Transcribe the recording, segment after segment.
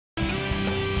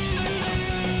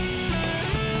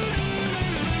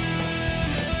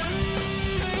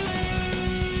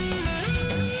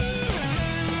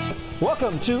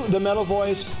Welcome to the Metal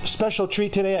Voice special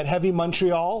treat today at Heavy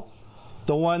Montreal.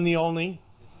 The one, the only,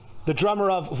 the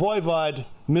drummer of Voivod,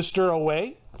 Mr.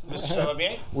 Away. Mr. Ça va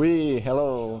bien? Oui,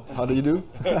 hello. How do you do?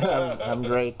 I'm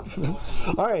great.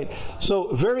 All right,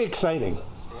 so very exciting.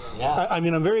 Yeah. I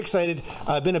mean, I'm very excited.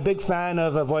 I've been a big fan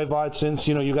of Voivod since,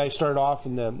 you guys started off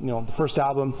in the first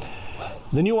album.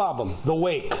 The new album, The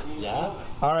Wake. Yeah.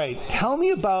 All right, tell me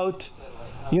about,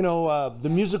 the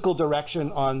musical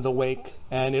direction on The Wake,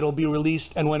 and it'll be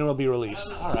released, and when it will be released.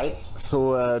 All right.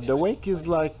 So The Wake is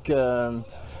like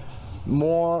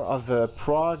more of a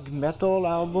prog metal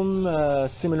album,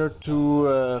 similar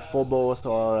to Phobos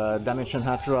or Dimension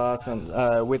Hatros, and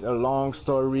with a long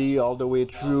story all the way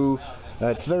through.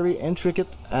 It's very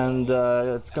intricate, and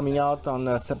it's coming out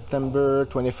on September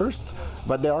 21st,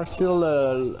 but there are still,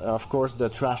 of course, the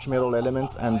thrash metal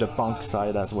elements and the punk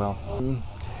side as well.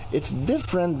 It's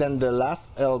different than the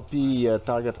last LP,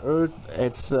 Target Earth.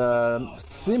 It's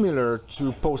similar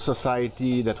to Post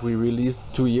Society that we released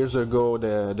 2 years ago,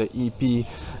 the EP.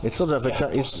 It's sort of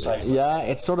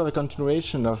it's sort of a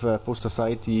continuation of Post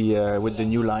Society with the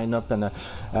new lineup, and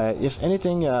if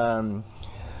anything,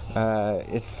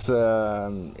 it's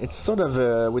sort of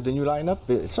with the new lineup,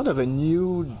 it's sort of a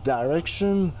new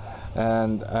direction,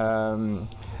 and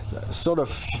sort of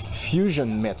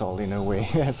fusion metal in a way.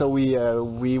 So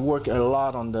we work a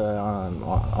lot on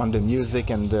the music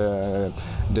and the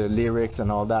lyrics and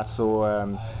all that. So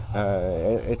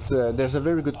there's a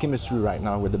very good chemistry right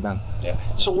now with the band. Yeah.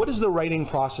 So what is the writing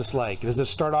process like? Does it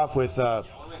start off with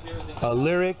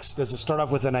lyrics? Does it start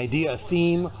off with an idea, a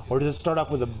theme, or does it start off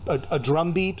with a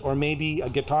drum beat or maybe a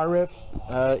guitar riff?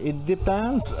 It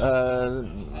depends.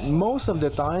 Most of the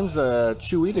times,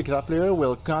 Chewy, the guitar player,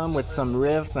 will come with some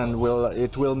riffs, and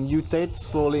it will mutate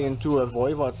slowly into a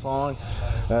Voivod song.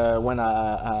 When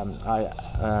I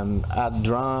add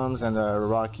drums, and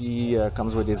Rocky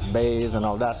comes with his bass and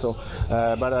all that. So,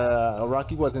 but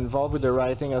Rocky was involved with the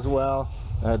writing as well.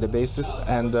 The bassist,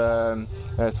 and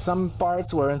some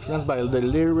parts were influenced by the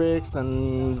lyrics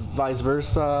and vice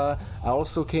versa. I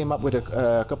also came up with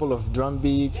a couple of drum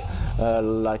beats,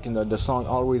 like in the song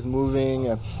 "Always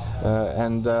Moving,"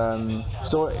 and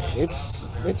so it's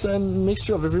a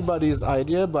mixture of everybody's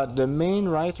idea, but the main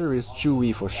writer is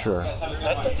Chewy for sure.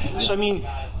 So I mean,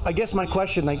 I guess my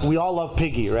question, like, we all love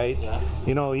Piggy, right?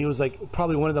 Yeah. He was like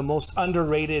probably one of the most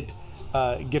underrated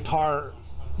guitarist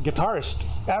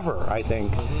ever, I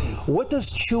think. Mm-hmm. What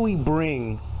does Chewy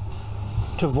bring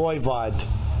to Voivod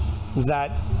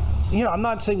that, I'm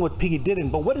not saying what Piggy didn't,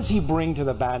 but what does he bring to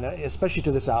the band, especially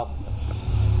to this album?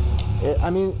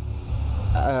 I mean,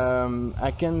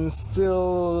 I can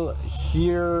still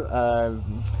hear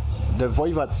the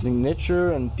Voivod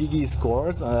signature and Piggy's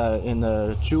chords in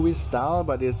Chewy's style,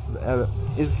 but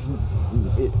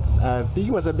Piggy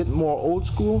was a bit more old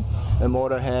school,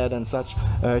 Motorhead and such.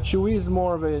 Chewy is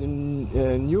more of a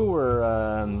newer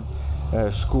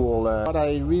school. What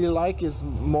I really like is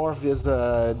more of his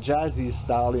jazzy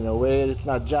style in a way. It's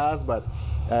not jazz, but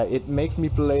it makes me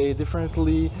play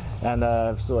differently, and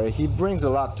so he brings a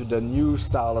lot to the new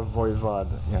style of Voivod.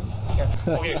 Yeah.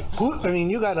 Okay.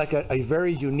 You got like a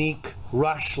very unique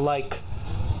Rush-like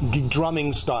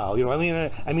drumming style.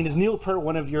 I mean, is Neil Peart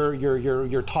one of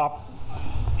your top?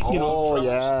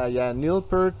 Yeah. Neil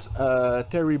Peart,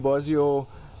 Terry Bozzio.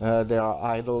 They are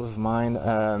idols of mine.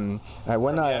 From Bill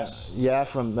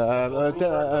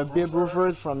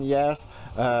Bruford from Yes,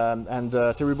 and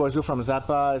Terry Bozzio from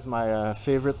Zappa is my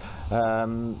favorite.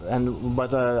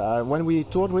 But when we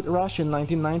toured with Rush in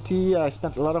 1990, I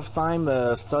spent a lot of time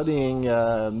studying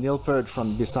Neil Peart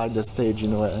from beside the stage.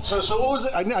 So what was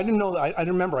it? I didn't know that. I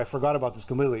remember. I forgot about this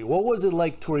completely. What was it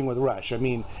like touring with Rush?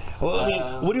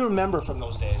 What do you remember from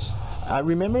those days? I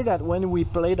remember that when we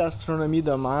played Astronomy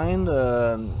the Mind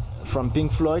from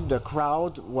Pink Floyd, the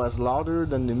crowd was louder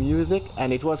than the music,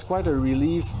 and it was quite a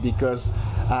relief because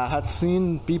I had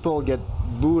seen people get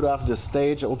booed off the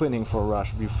stage opening for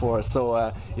Rush before,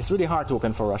 so it's really hard to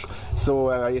open for Rush.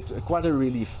 So it's quite a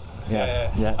relief.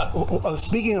 Yeah.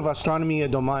 Speaking of Astronomy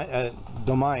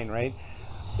Domain, right?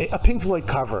 A Pink Floyd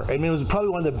cover. I mean, it was probably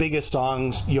one of the biggest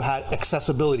songs you had,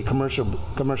 accessibility,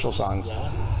 commercial songs. Yeah.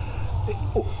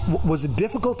 Was it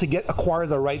difficult to acquire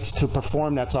the rights to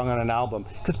perform that song on an album?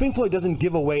 Because Pink Floyd doesn't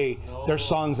give away their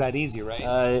songs that easy, right?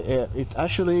 It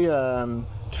actually,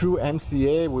 through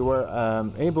MCA, we were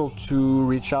able to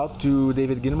reach out to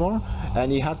David Gilmour,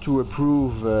 and he had to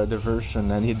approve the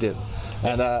version, and he did.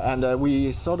 And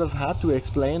we sort of had to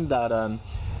explain that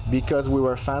because we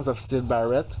were fans of Syd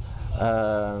Barrett,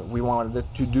 we wanted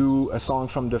to do a song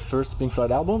from the first Pink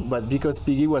Floyd album, but because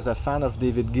Piggy was a fan of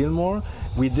David Gilmour,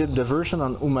 we did the version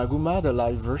on Umaguma, the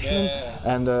live version,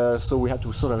 and so we had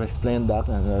to sort of explain that.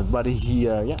 And but he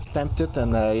stamped it,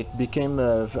 and it became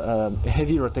a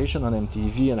heavy rotation on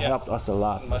MTV and helped us a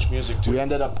lot. Much music too. We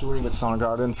ended up touring with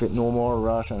Soundgarden, with No More,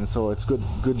 Rush, and so it's good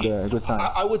time.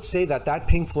 I would say that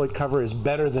Pink Floyd cover is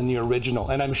better than the original,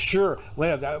 and I'm sure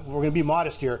we're going to be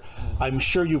modest here. I'm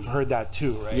sure you've heard that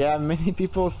too, right? Yeah, many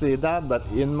people say that, but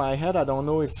in my head, I don't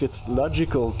know if it's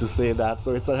logical to say that.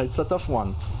 So it's a tough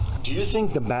one. Do you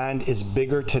think the band is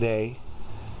bigger today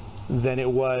than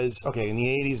it was, okay, in the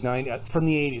 80s, 90s, from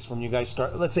the 80s, from you guys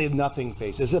start, let's say Nothing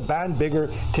Face? Is the band bigger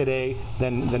today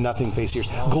than the Nothing Face years?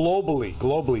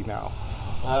 Globally now.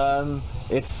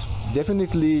 It's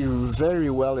definitely very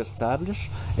well established.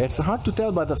 It's hard to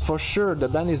tell, but for sure the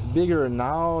band is bigger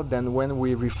now than when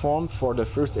we reformed for the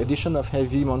first edition of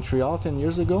Heavy Montreal 10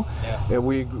 years ago. Yeah.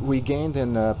 We gained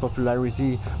in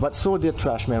popularity, but so did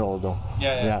thrash metal though.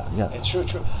 Yeah. It's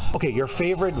true. Okay, your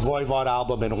favorite Voivod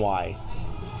album and why?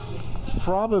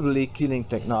 Probably Killing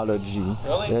Technology.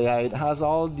 Really? Yeah, it has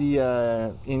all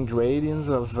the ingredients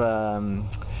of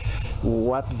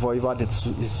what Voivod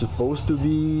is supposed to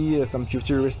be, some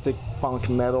futuristic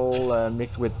punk metal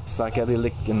mixed with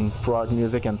psychedelic and prog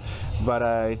music, but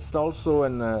it's also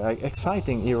an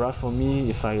exciting era for me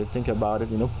if I think about it,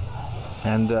 you know.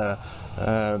 And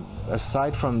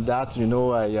aside from that, you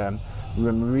know, I'm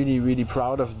really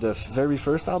proud of the very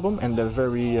first album and the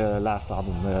very last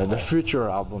album, the future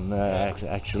album,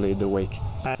 actually, The Wake.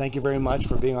 Thank you very much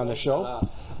for being on the show.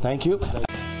 Thank you.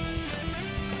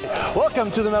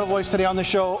 Welcome to the Metal Voice today on the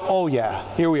show. Oh yeah,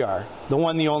 here we are. The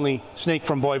one, the only, Snake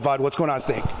from Voivod. What's going on,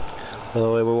 Snake?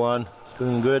 Hello everyone. It's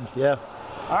going good, yeah.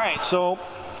 All right, so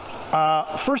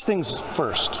first things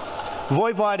first.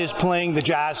 Voivod is playing the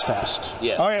Jazz Fest.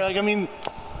 Yeah. All right, I mean,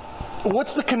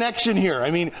 what's the connection here?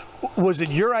 I mean, was it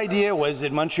your idea? Was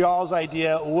it Montreal's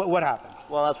idea? What happened?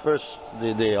 Well, at first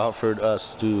they offered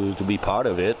us to be part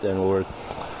of it, and we're,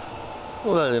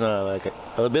 well, you know, like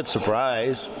a bit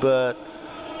surprised, but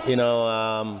you know,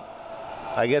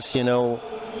 I guess, you know,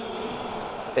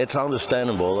 it's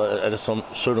understandable at some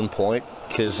certain point,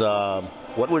 because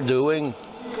what we're doing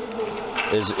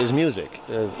is music.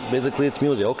 Basically, it's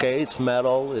music. Okay, it's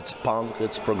metal, it's punk,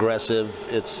 it's progressive,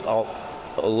 it's a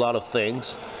lot of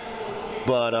things,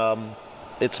 but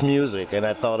it's music, and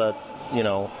I thought that, you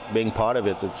know, being part of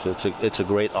it, it's a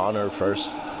great honor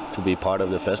first to be part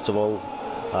of the festival.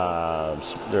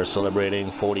 They're celebrating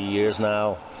 40 years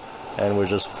now. And we're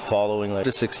just following like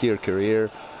a 6-year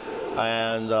career,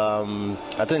 and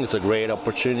I think it's a great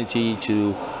opportunity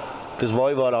to, because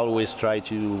Voivod always try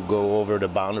to go over the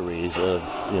boundaries of,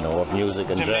 you know, of music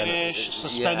and diminished,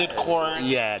 suspended chords.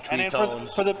 Yeah,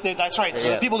 tones. For the that's right. For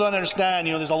the people who don't understand,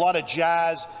 you know, there's a lot of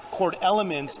jazz chord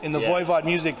elements in the Voivod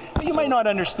music that you might not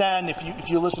understand if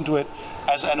you listen to it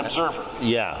as an observer.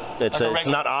 Yeah, it's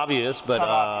not obvious, but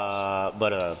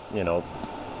you know,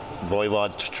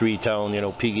 Voivod 3-tone, you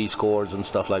know, Piggy chords and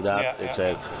stuff like that.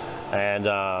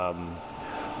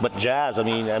 But jazz, I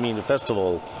mean, the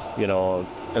festival, you know,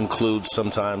 includes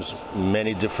sometimes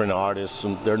many different artists,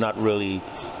 and they're not really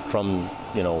from,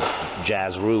 you know,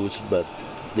 jazz roots, but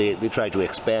they try to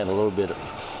expand a little bit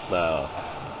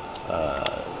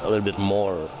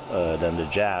more than the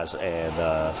jazz, and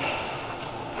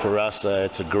for us,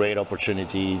 it's a great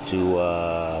opportunity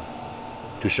to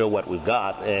show what we've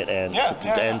got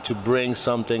and to bring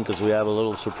something, because we have a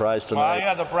little surprise tonight. Oh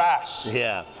yeah, the brass.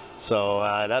 Yeah, so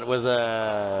that was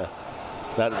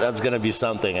that's going to be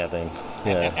something, I think.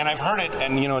 Yeah. And I've heard it,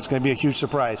 and you know, it's going to be a huge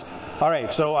surprise. All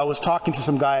right, so I was talking to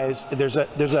some guys. There's a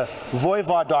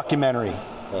Voivod documentary.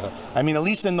 I mean, at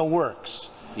least in the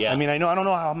works. Yeah. I mean, I don't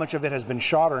know how much of it has been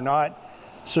shot or not.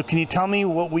 So can you tell me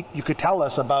what you could tell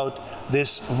us about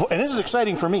this? And this is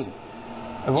exciting for me.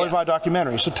 A Voivod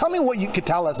documentary. So tell me what you could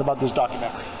tell us about this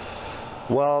documentary.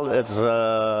 Well, it's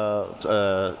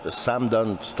Sam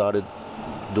Dunn started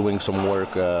doing some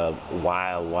work a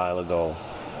while ago,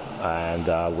 and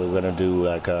we're gonna do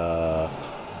like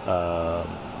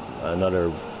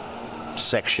another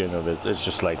section of it. It's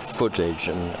just like footage,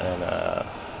 and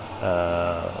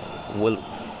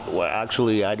well,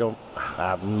 actually, I don't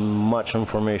have much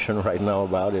information right now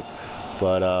about it,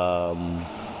 but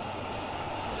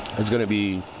it's gonna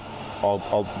be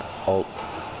all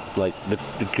like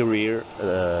the career,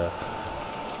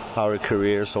 our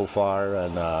career so far,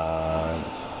 and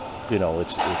you know,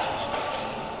 it's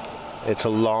it's a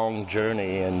long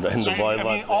journey, and So the Voivod I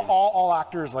mean, thing. all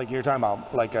actors, like you're talking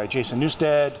about, like Jason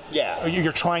Newsted. Yeah.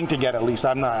 You're trying to get at least.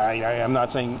 I'm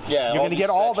not saying Yeah, you're all going to these get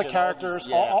all the sections, characters,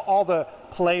 yeah. all the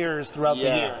players throughout the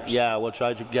years. Yeah, we'll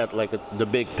try to get like the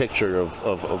big picture of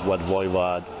what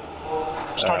Voivod.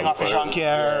 Starting off with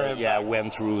Jean-Pierre.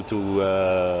 Went through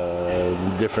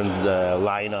different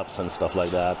lineups and stuff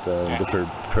like that, different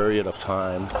period of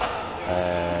time,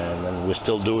 and we're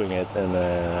still doing it. And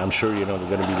I'm sure there's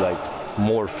going to be like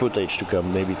more footage to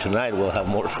come. Maybe tonight we'll have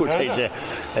more footage,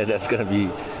 and that's going to be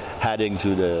adding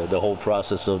to the whole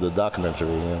process of the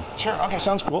documentary. Sure. Okay,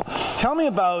 sounds cool. Tell me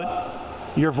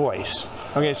about your voice.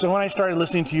 Okay, so when I started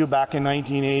listening to you back in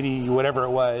 1980, whatever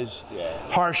it was,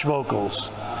 harsh vocals.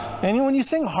 And when you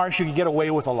sing harsh, you can get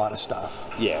away with a lot of stuff.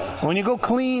 Yeah. When you go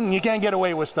clean, you can't get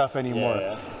away with stuff anymore.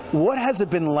 Yeah. What has it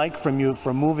been like from you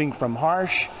from moving from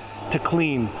harsh to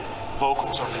clean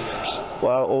vocals over the years?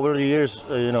 Well, over the years,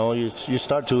 you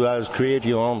start to create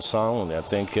your own sound. I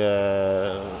think,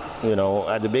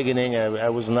 at the beginning, I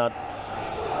was not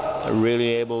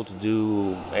really able to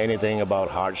do anything about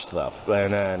harsh stuff.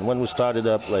 And then when we started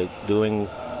up, like doing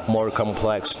more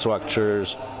complex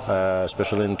structures,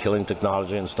 especially in killing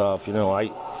technology and stuff,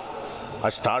 I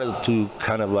started to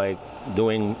kind of like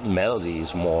doing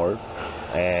melodies more,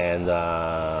 and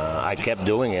I kept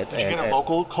doing it. Did you get a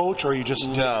vocal coach, or you just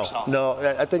did it yourself? No,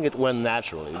 I think it went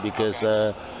naturally because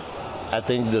I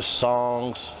think the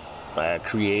songs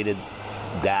created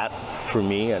that for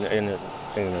me, and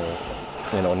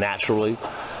naturally.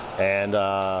 And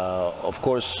of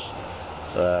course,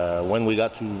 when we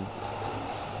got to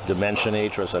Dimension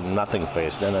Atras and Nothing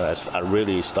Face, then I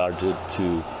really started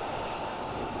to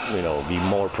be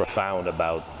more profound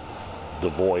about the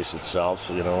voice itself,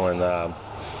 and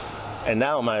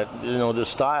now the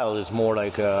style is more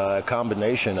like a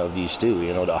combination of these two,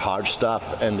 the hard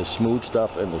stuff and the smooth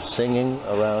stuff and the singing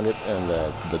around it and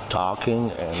the talking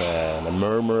and the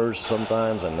murmurs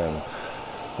sometimes, and then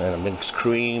a big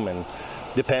scream, and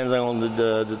depends on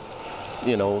the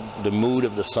mood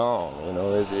of the song.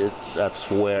 That's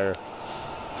where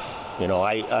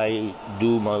I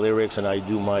do my lyrics and I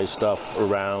do my stuff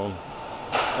around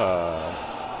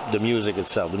the music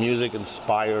itself. The music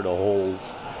inspired the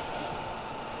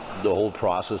whole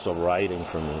process of writing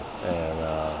for me,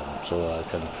 and so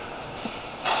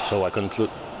I can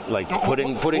like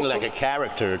putting like a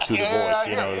character to the voice,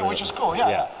 which is cool.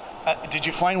 Did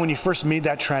you find when you first made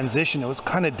that transition it was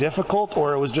kind of difficult,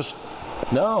 or it was just?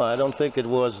 No, I don't think it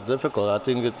was difficult. I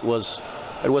think it was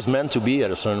meant to be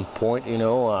at a certain point.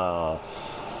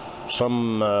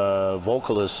 Some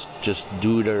vocalists just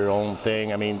do their own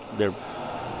thing. I mean, they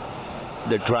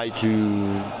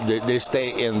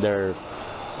stay in their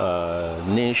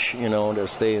niche. They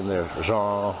stay in their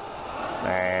genre,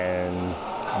 and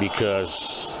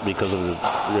because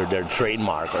of their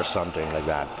trademark or something like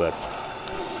that. But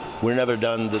we're never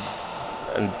done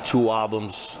two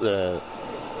albums.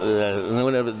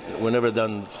 We never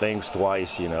done things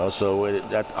twice, so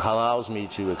that allows me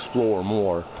to explore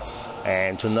more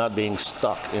and to not being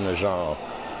stuck in a genre,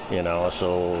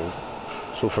 so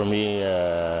for me,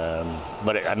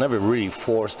 but I never really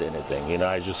forced anything,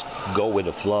 I just go with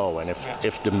the flow, and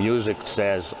if the music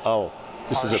says, oh,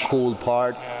 this is a cool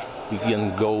part, you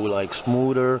can go like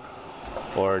smoother,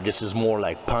 or this is more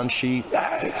like punchy,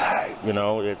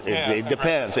 it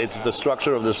depends. It's the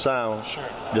structure of the sound,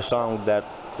 the song that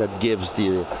gives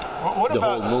the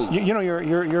whole mood.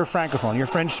 You're francophone, you're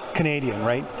French Canadian,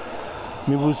 right?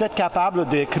 Mais vous êtes capable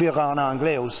d'écrire en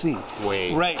anglais aussi.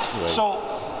 Oui. Right. So,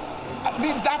 I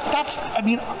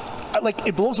mean, like,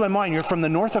 it blows my mind. You're from the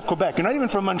north of Quebec. You're not even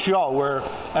from Montreal,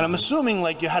 and I'm assuming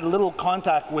like you had a little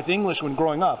contact with English when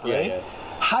growing up, right? Yeah.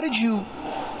 How did you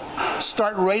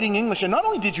start writing English? And not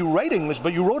only did you write English,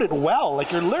 but you wrote it well.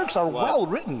 Like, your lyrics are well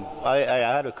written. I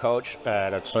had a coach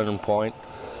at a certain point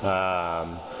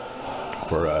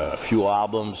for a few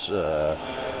albums,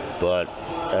 but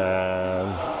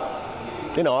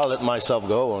I'll let myself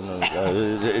go. And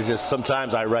it's just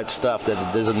sometimes I write stuff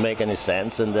that doesn't make any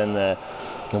sense, and then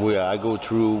I go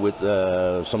through with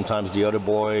sometimes the other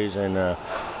boys and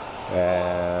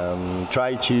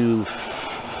try to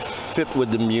fit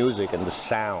with the music and the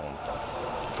sound.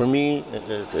 For me,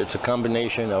 it's a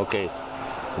combination. Okay,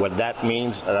 what that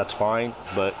means, that's fine,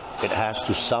 but it has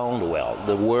to sound well.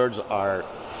 The words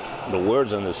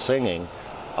and the singing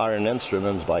are an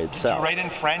instrument by itself. Do you write in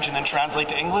French and then translate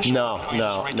to English? No.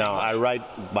 I write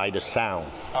by the sound.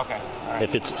 Okay. All right.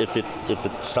 If it's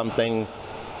something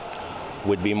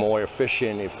would be more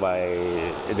efficient if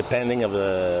depending of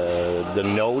the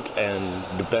note and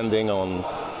depending on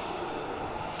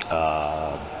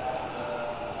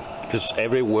because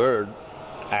every word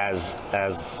has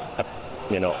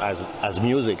you know, as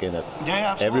music in it.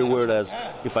 Yeah, absolutely. Every word has.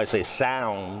 If I say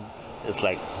sound, it's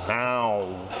like how.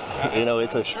 You know,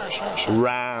 it's a sure.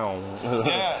 round.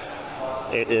 Yeah.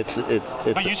 It's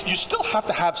But you still have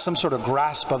to have some sort of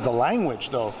grasp of the language,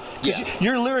 though, because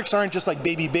your lyrics aren't just like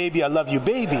 "baby, baby, I love you,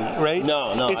 baby," right?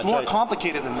 No, It's more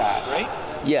complicated than that, right?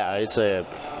 Yeah, it's the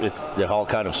whole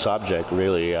kind of subject,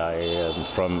 really.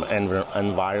 From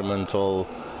environmental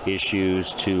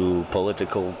issues to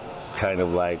political, kind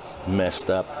of like messed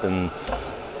up, and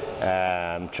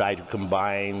try to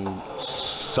combine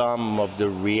some of the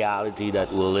reality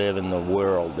that we live in the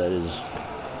world that is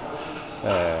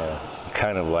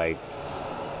kind of like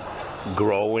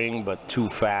growing but too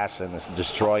fast, and it's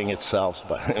destroying itself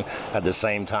but at the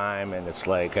same time, and it's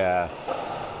like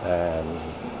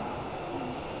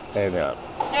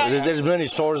there's many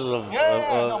sources of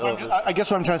I guess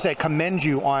what I'm trying to say, I commend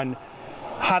you on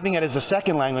having it as a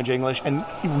second language, English, and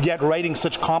yet writing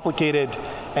such complicated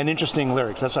and interesting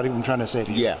lyrics. That's what I'm trying to say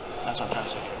to you. Yeah, that's what I'm trying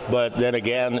to say. But then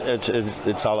again,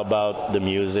 it's all about the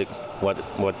music.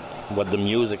 What the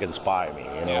music inspired me,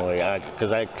 you know,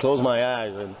 because I close my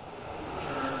eyes and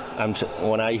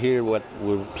when I hear what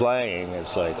we're playing,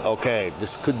 it's like, okay,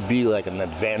 this could be like an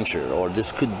adventure, or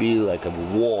this could be like a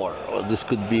war, or this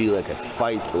could be like a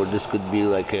fight, or this could be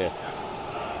like a,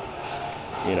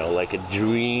 you know, like a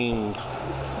dream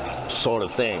sort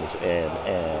of things,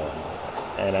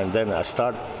 and then I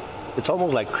start. It's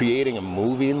almost like creating a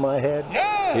movie in my head,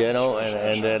 you know,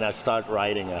 and then I start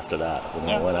writing after that, you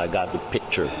know, when I got the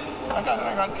picture. I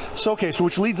got it. So, okay, so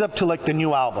which leads up to like the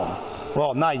new album.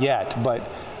 Well, not yet, but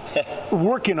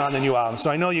working on the new album. So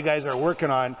I know you guys are working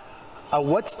on,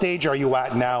 what stage are you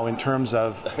at now in terms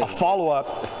of a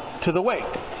follow-up to The Wake?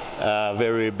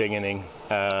 Very beginning.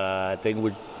 I think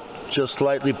we just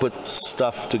slightly put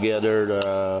stuff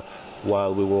together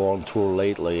while we were on tour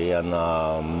lately, and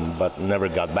but never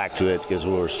got back to it because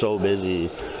we were so busy,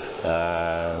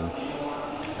 and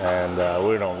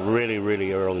we're in a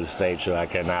really early stage, so I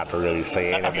cannot really say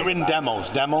anything. Have you written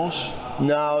demos?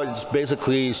 No, it's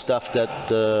basically stuff that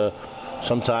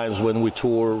sometimes when we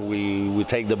tour, we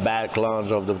take the back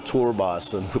lounge of the tour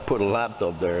bus and we put a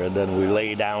laptop there, and then we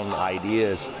lay down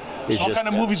ideas. What kind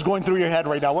of movies going through your head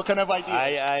right now? What kind of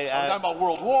ideas? Are we talking about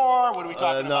World War? What are we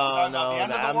talking about? No, the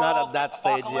end of the I'm world? not at that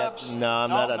stage yet. No, I'm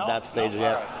not at that stage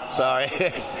yet. Right.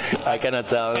 Sorry, I cannot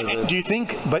tell. Do you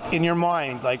think, but in your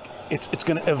mind, like it's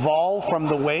going to evolve from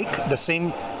The Wake, the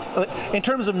same, in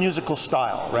terms of musical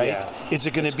style, right? Yeah. Is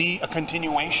it going to be a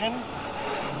continuation?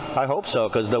 I hope so,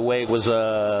 because The Wake was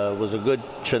a good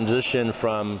transition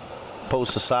from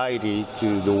Post Society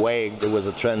to The Wake. There was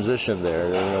a transition there.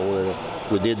 You know,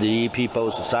 we did the EP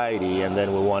Post Society, and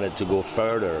then we wanted to go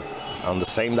further on the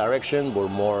same direction, but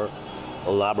more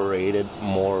elaborated,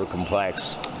 more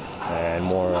complex, and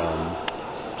more.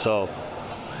 So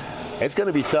it's going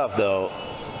to be tough, though.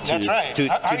 That's right. To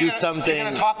do something. You're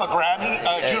going to top a Grammy?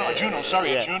 Juno.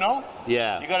 Juno?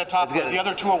 Yeah. You got to top the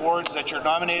other two awards that you're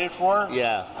nominated for?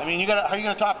 Yeah. I mean, how are you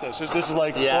going to top this? This is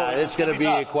like... Yeah, it's going to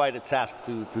be quite a task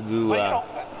to do. But, you know,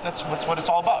 that's what it's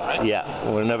all about, right?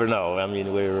 Yeah, we'll never know. I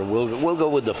mean, we'll go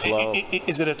with the flow.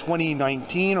 Is it a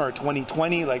 2019 or a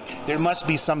 2020? Like, there must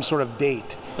be some sort of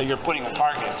date that you're putting a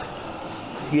target.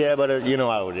 Yeah, but you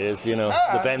know how it is, you know,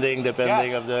 depending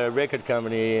of the record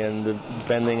company, and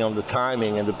depending on the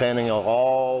timing, and depending on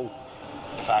all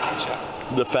the factors,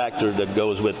 the factor that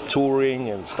goes with touring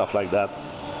and stuff like that.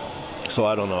 So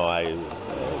I don't know.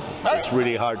 It's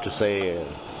really hard to say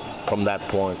from that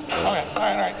point. Okay, all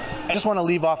right. I just want to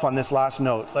leave off on this last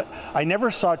note. I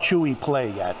never saw Chewy play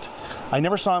yet. I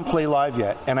never saw him play live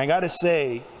yet, and I got to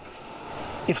say,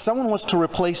 if someone was to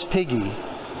replace Piggy,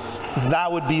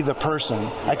 that would be the person.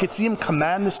 I could see him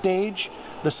command the stage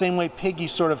the same way Piggy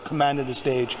sort of commanded the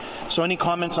stage. So any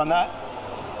comments on that?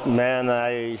 Man,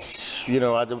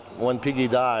 when Piggy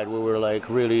died, we were like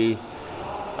really,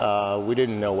 we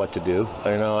didn't know what to do.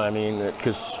 You know, I mean,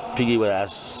 because Piggy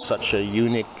has such a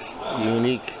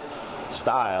unique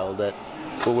style that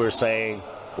we were saying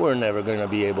we're never going to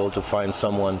be able to find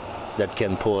someone that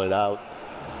can pull it out.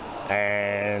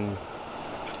 And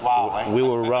wow, we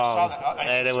were wrong,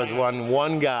 and it was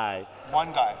one guy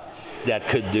that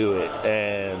could do it,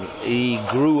 and he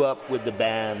grew up with the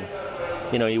band.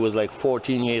 You know, he was like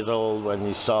 14 years old when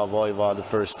he saw Voivod the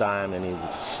first time, and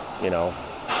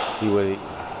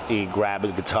he grabbed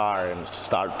his guitar and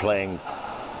started playing.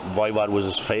 Voivod was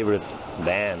his favorite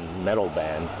band, metal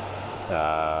band,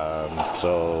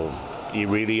 so he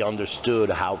really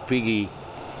understood how Piggy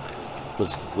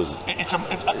was.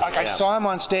 I saw him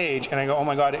on stage, and I go, oh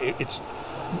my God, it's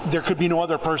there could be no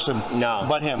other person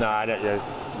but him. No,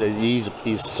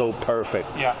 he's so perfect.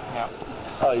 Yeah, yeah.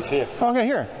 Oh, he's here. Okay,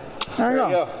 here. There you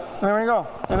go. There we go.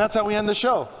 And that's how we end the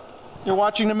show. You're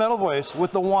watching The Metal Voice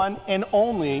with the one and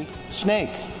only Snake.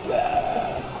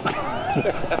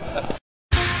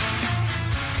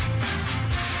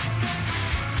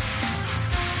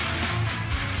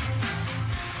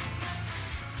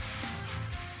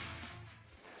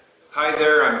 Hi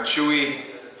there, I'm Chewy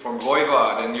from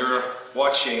Voivod, and you're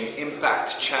watching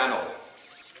Impact Channel.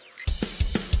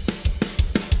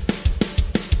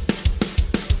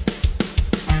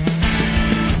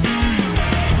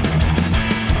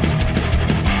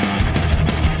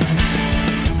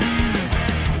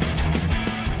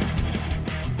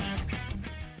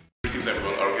 Greetings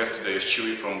everyone, our guest today is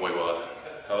Chewy from Voivod.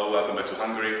 Hello, welcome back to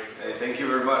Hungary. Hey, thank you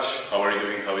very much. How are you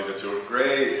doing? How is the tour?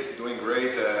 Great, doing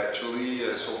great.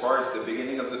 Actually, so far it's the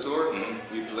beginning of the tour.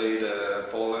 We played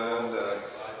Poland,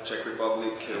 Czech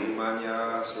Republic,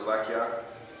 Romania, Slovakia,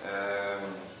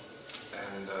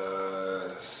 and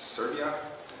Serbia.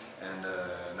 And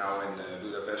now in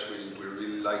Budapest, we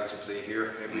really like to play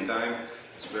here every time.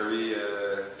 It's very,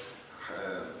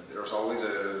 there's always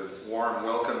a warm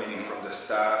welcoming from the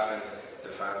staff and the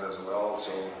fans as well.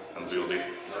 So We're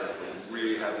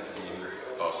really happy to be here.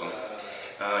 Awesome.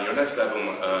 Your next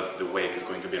album, The Wake, is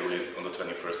going to be released on the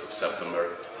 21st of September.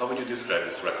 How would you describe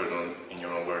this record in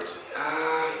your own words?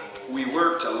 We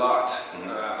worked a lot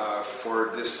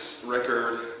for this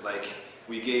record. Like,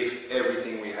 we gave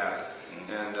everything we had.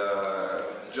 And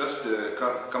just the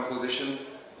composition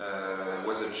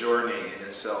was a journey in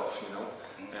itself, you know.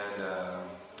 And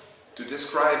to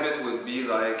describe it would be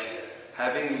like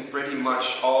having pretty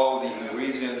much all the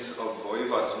ingredients of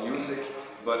Voivod's music,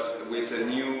 but with a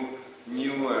new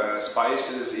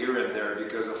spices here and there,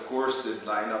 because of course the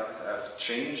lineup have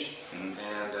changed,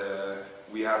 and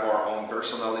we have our own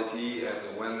personality, and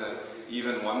when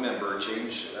even one member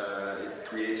changes, it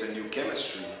creates a new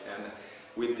chemistry. And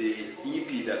with the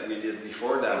EP that we did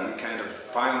before that, we kind of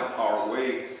found our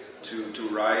way to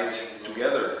write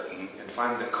together and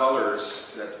find the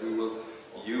colors that we will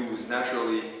use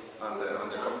naturally on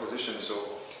the composition. So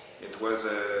it was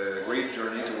a great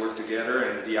journey to work together,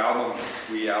 and the album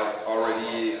we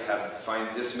already had find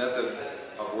this method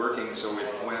of working, so it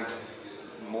went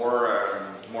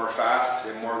more fast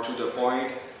and more to the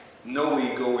point. No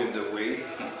ego in the way.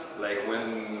 Like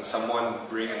when someone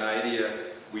bring an idea,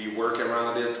 we work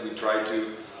around it. We try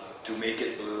to make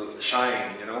it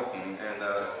shine, you know, and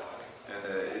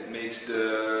it makes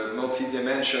the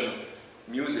multi-dimension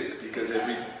music, because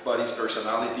everybody's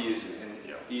personality is in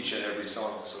each and every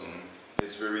song. So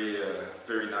it's very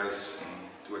very nice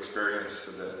to experience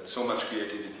so much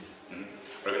creativity.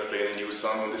 Are you going to play any new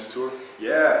song on this tour?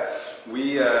 Yeah,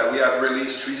 we have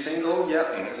released 3 singles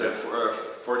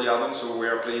for the album, so we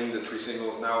are playing the 3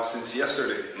 singles now since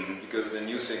yesterday, because the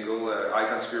new single, I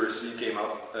Conspiracy, came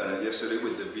out yesterday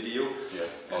with the video.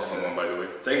 Yeah, awesome one, by the way.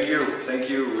 Thank you, thank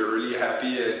you. We're really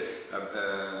happy.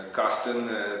 Costin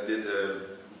did a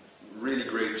really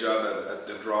great job at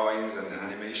the drawings and the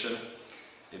animation.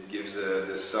 It gives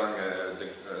the song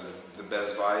the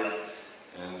best vibe.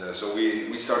 And so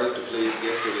we started to play it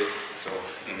yesterday, so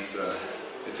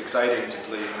it's exciting to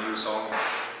play a new song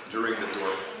during the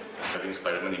tour. You have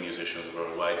inspired many musicians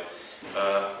worldwide.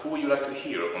 Who would you like to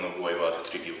hear on a Voivod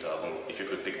tribute album, if you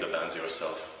could pick the bands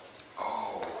yourself?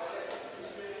 Oh,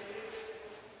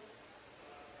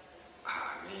 I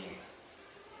mean,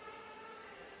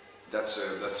 that's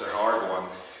a hard one.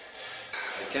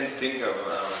 I can't think of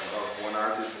one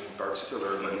artist in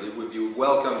particular, but it would be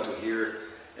welcome to hear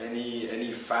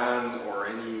any fan or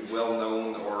any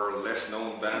well-known or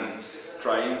less-known band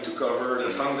trying to cover the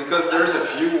song, because there's a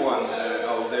few one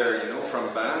out there, you know,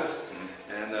 from bands,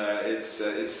 and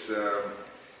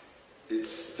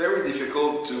it's very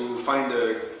difficult to find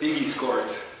the Piggy's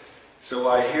chords. So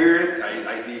I hear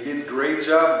it, they did great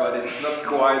job, but it's not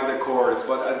quite the chords.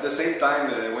 But at the same time,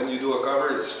 when you do a cover,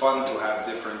 it's fun to have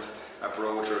different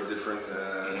approach or different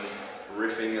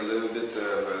riffing, a little bit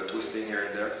of twisting here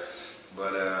and there.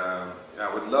 But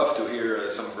I would love to hear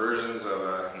some versions of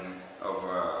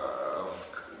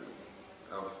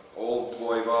old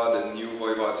Voivod and new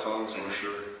Voivod songs for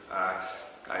sure.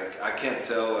 I can't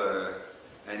tell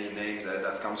any name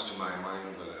that comes to my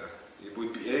mind, but it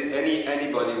would be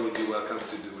anybody would be welcome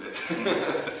to do it.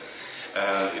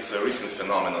 It's a recent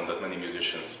phenomenon that many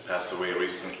musicians pass away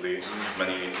recently.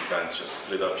 Many bands just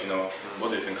split up. You know, what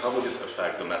do you think? How will this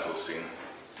affect the metal scene?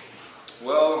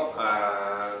 Well,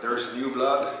 there's new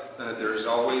blood. There's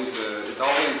always it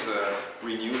always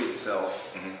renewed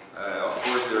itself. Of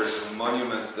course, there's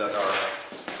monuments that are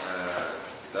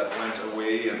that went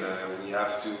away, and we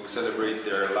have to celebrate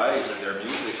their lives and their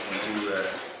music, and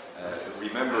to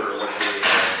remember what they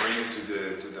bring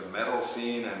to the metal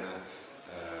scene, and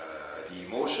the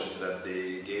emotions that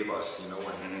they gave us, you know,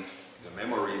 and the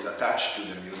memories attached to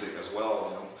the music as well.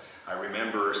 You know, I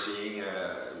remember seeing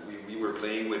we were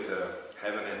playing with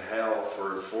Heaven and Hell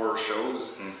for 4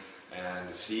 shows,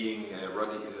 and seeing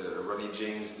Ronnie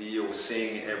James Dio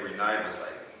sing every night was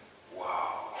like,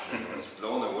 wow, I was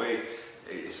blown away.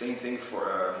 Same thing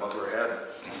for Motorhead,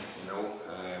 you know,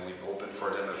 we've opened for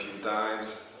them a few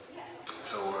times.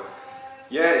 So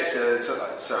yeah,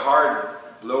 it's a hard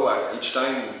blow. Each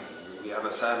time we have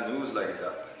a sad news like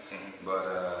that, but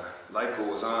life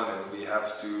goes on, and we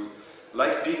have to,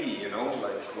 like Piggy, you know,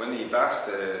 like when he passed,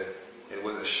 it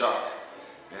was a shock,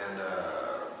 and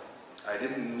I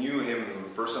didn't knew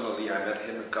him personally. I met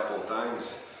him a couple of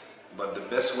times, but the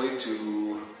best way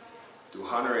to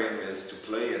honor him is to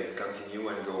play and continue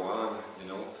and go on, you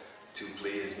know, to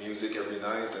play his music every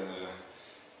night,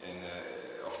 and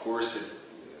of course,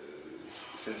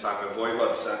 since I'm a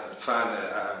Voivod fan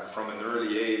from an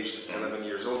early age, 11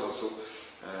 years old also,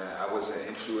 I was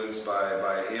influenced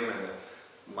by him, and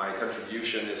my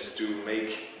contribution is to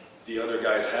make the other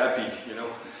guys happy, you know.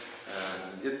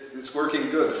 It's working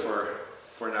good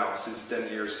for now, since 10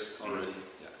 years already.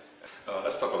 Yeah.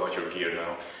 Let's talk about your gear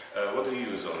now. What do you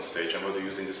use on stage, and what do you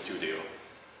use in the studio?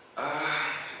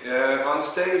 On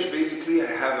stage, basically,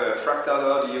 I have a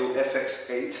Fractal Audio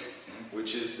FX8,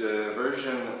 which is the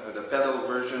version, the pedal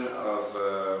version of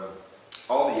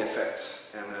all the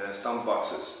effects and stomp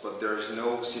boxes, but there's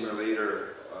no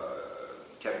simulator,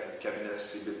 cabinet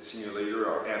simulator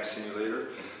or amp simulator.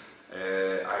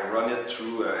 I run it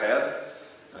through a head,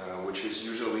 which is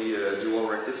usually a dual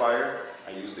rectifier.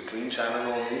 I use the clean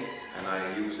channel only, and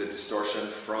I use the distortion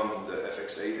from the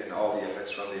FX8 and all the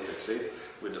effects from the FX8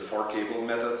 with the 4 cable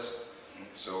methods.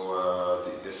 So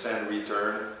the descend,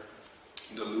 return,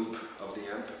 the loop of the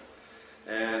amp,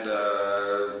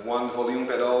 and 1 volume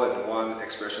pedal and 1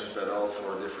 expression pedal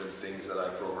for different things that I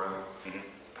program,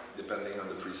 depending on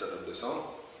the preset of the song.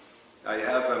 I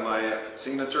have my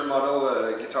signature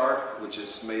model guitar, which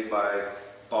is made by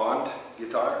Bond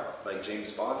guitar, like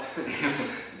James Bond,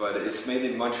 but it's made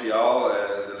in Montreal.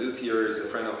 The luthier is a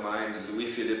friend of mine,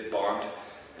 Louis-Philippe Bond,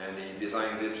 and he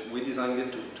designed it. We designed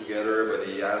it together, but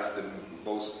he has the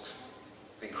most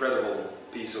incredible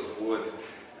piece of wood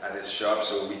at his shop,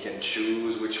 so we can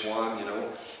choose which one, you know.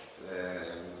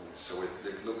 So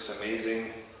it looks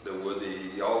amazing. The wood,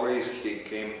 he always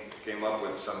came up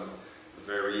with some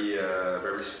very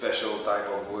special type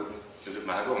of wood. Is it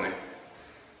mahogany?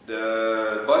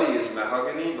 The body is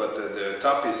mahogany, but the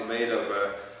top is made of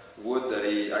wood that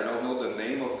I don't know the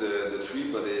name of the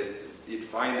tree, but it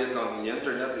find it on the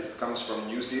internet. It comes from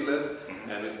New Zealand,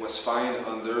 and it was found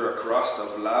under a crust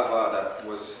of lava that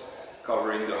was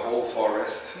covering the whole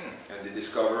forest, and they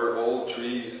discover old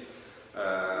trees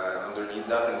underneath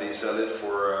that, and they sell it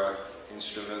for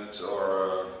instruments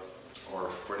or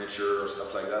furniture or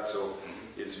stuff like that. So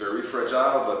it's very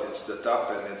fragile, but it's the top,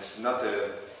 and it's not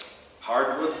a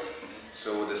hardwood,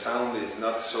 so the sound is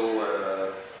not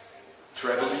so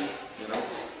trebly, you know.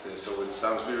 So it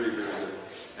sounds very, very good,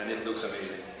 and it looks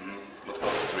amazing. What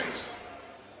about the strings?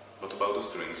 What about the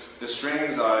strings? The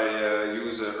strings, I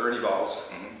use Ernie balls,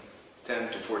 10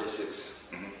 to 46.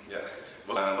 Yeah.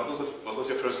 What was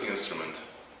your first instrument?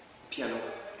 Piano.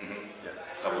 Yeah.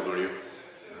 How old were you?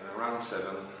 Around 7,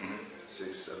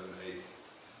 6, 7,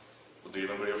 8. Do you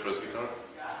remember your first guitar?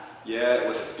 Yeah, it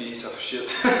was a piece of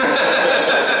shit.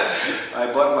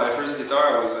 I bought my first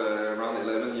guitar. I was around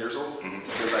 11 years old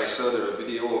because I saw the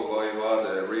video of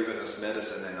Voivod, Ravenous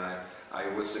Medicine, and I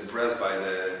was impressed by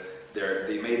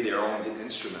they made their own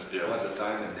instrument at the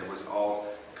time, and there was all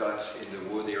cuts in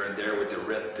the wood here and there with the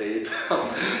red tape.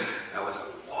 I was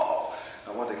like, whoa,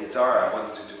 I want a guitar. I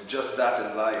wanted to do just that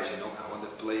in life, you know. I want to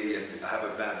play and have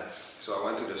a band. So I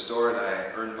went to the store and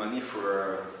I earned money from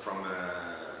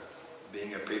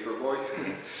being a paper boy.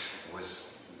 It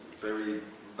was very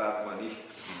bad money,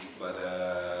 but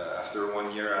after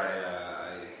 1 year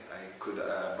I could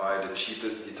buy the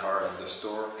cheapest guitar at the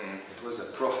store. It was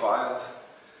a Profile,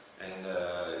 and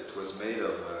it was made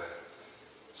of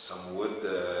some wood,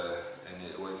 and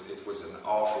it was an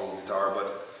awful guitar,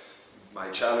 but my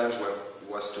challenge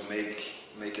was to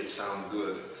make it sound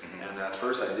good. And at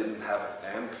first I didn't have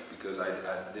an amp because I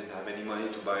didn't have any money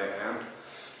to buy an amp,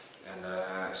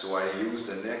 and so I used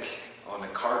the neck on a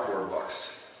cardboard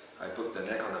box. I put the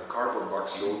neck on a cardboard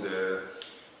box so the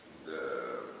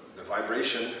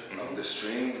vibration of the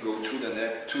string go through the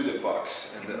neck to the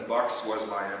box, and the box was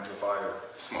my amplifier.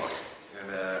 Smart.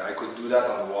 And I could do that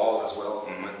on the walls as well,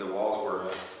 when the walls were,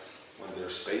 when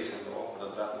there's space in the wall,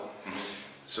 not that one.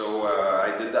 So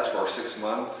I did that for 6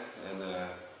 months, and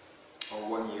or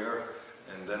 1 year,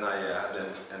 and then I had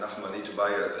enough money to buy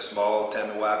a small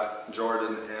 10-watt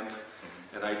Jordan amp,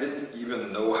 and I didn't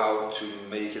even know how to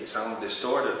make it sound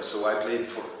distorted, so I played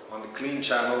on the clean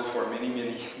channel for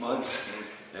many months,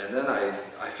 and then I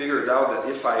figured out that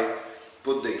if I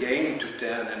put the gain to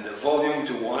 10 and the volume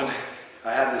to 1,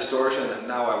 I had distortion, and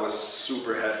now I was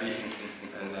super happy.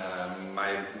 And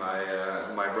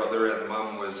my brother and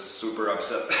mom was super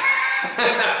upset.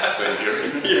 Same here.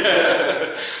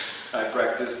 Yeah. I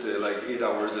practiced like 8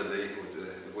 hours a day.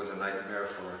 It was a nightmare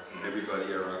for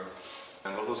everybody around.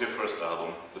 And what was your first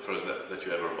album, the first that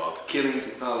you ever bought? Killing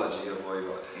Technology of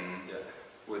Voivod. Yeah.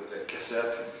 With a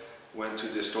cassette. Went to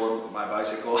the store with my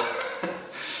bicycle.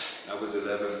 I was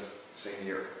 11, same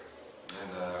year.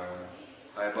 And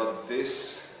I bought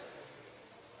this,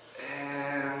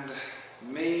 and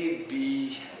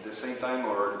maybe at the same time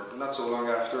or not so long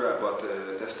after, I bought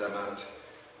the Testament,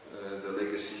 the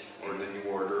Legacy, or the New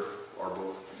Order, or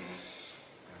both. And,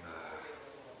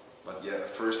 but yeah,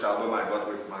 first album I bought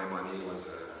with my money was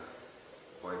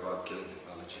Voivod, Killing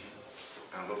Technology.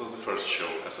 And what was the first show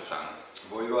as a fan?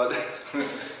 Voivod,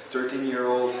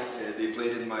 13-year-old, they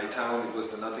played in my town. It was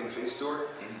the Nothing Face tour,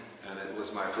 and it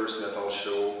was my first metal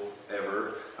show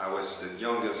ever. I was the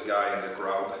youngest guy in the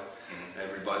crowd.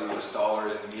 Everybody was taller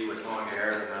than me with long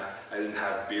hair, and I didn't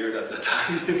have beard at the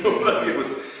time. You know, like I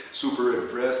was super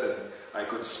impressed, and I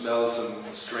could smell some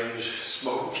strange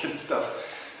smoke and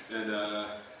stuff. And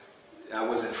I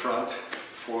was in front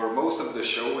for most of the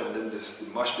show, and then the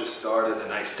mosh pit started,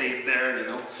 and I stayed there, you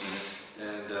know.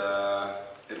 And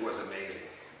it was amazing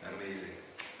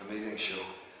show.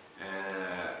 And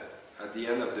at the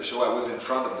end of the show, I was in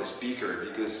front of the speaker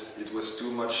because it was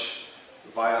too much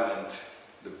violent,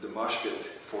 the mosh pit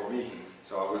for me.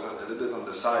 So I was a little bit on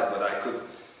the side, but I could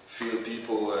feel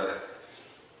people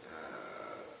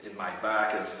in my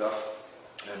back and stuff.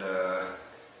 And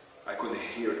I couldn't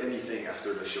hear anything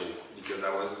after the show because I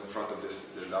was in front of the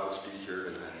loudspeaker,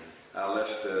 and I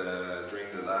left during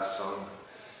the last song.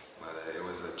 But it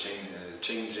was a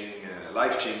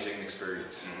life-changing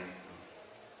experience.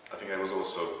 I think I was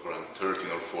also around 13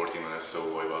 or 14 when I saw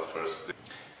Voivod first.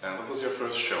 And what was your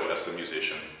first show as a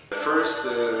musician? The first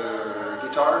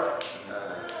guitar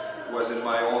was in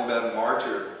my own band,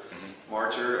 Martyr.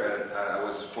 And I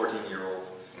was a 14-year-old.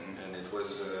 And it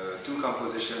was 2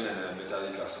 compositions and a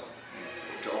Metallica song.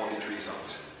 Only 3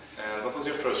 songs. And what was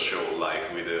your first show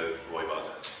like with Voivod?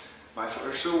 My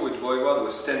first show with Voivod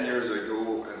was 10 years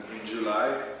ago in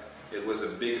July. It was a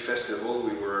big festival.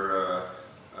 We were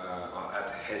at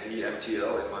Heavy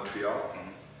MTL in Montreal.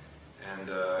 And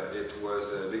it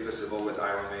was a big festival with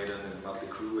Iron Maiden and Motley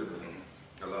Crue and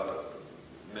a lot of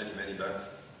many bands.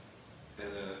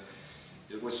 And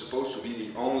it was supposed to be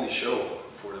the only show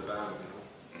for the band, you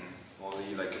know,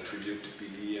 only like a tribute to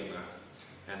Piggy. And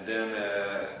then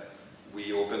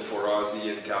we opened for Ozzy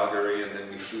in Calgary, and then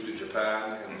we flew to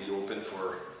Japan, and we opened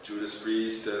for Judas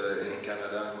Priest in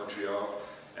Canada, in Montreal,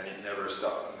 and it never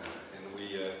stopped. And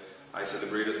I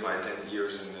celebrated my 10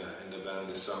 years in the band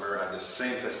this summer at the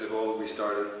same festival we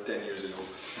started 10 years ago.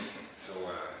 So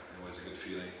it was a good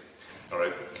feeling. All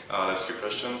right, last few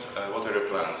questions. What are your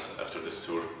plans after this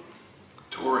tour?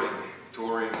 Touring.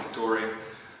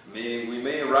 We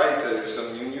may write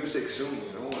some new music soon,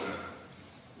 you know,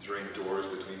 during tours,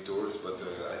 between tours, but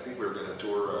I think we're going to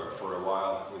tour for a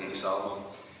while with this album.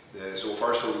 So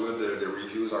far so good, the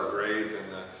reviews are great,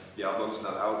 and the album's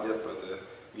not out yet, but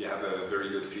we have a very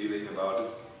good feeling about it.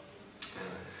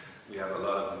 We have a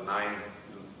lot of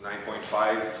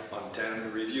 9.5 on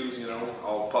 10 reviews, you know,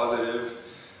 all positive.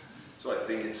 So I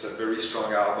think it's a very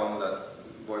strong album that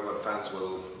Voivod fans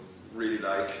will really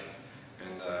like,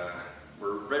 and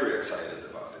we're very excited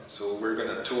about it. So we're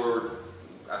going to tour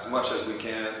as much as we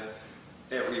can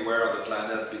everywhere on the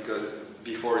planet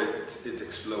before it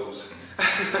explodes.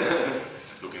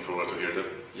 Looking forward to hear that.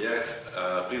 Yeah.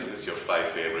 Please list your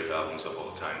 5 favorite albums of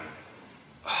all time.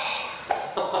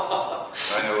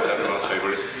 I know everyone's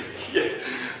favorite. Yeah.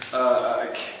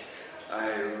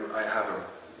 I have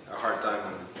a hard time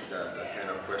with that kind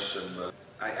of question, but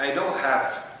I don't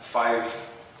have 5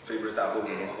 favorite albums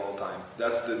of all time.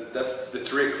 That's the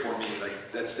trick for me.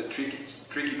 Like that's the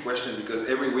tricky question, because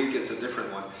every week is a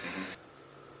different one.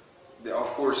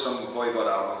 Of course, some Voivod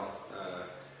album,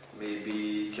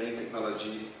 maybe Killing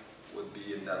Technology would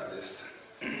be in that list,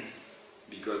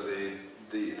 because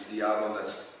it's the album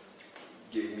that's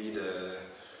gave me the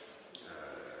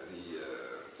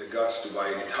guts to buy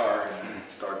a guitar and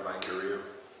start my career.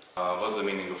 What's the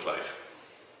meaning of life?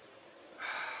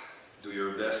 do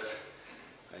your best,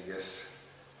 I guess,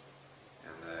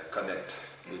 and connect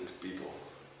with people.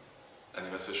 Any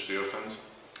message to your fans?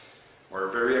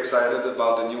 We're very excited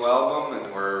about the new album,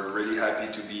 and we're really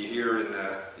happy to be here in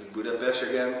Budapest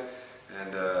again.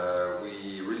 And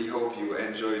we really hope you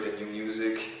enjoy the new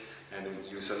music and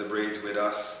you celebrate with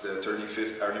us the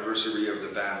 35th anniversary of the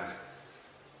band.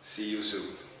 See you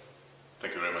soon.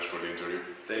 Thank you very much for the interview.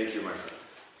 Thank you, my friend.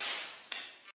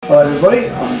 Hello everybody,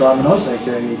 I'm Dormancy,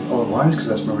 aka Oliver Wines, because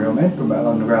that's my real name, from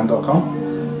metalunderground.com.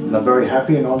 And I'm very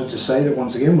happy and honoured to say that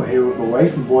once again we're here with Away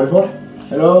from Voivod.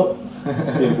 Hello.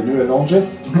 Bienvenue à Londres.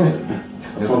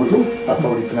 I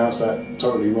probably pronounced that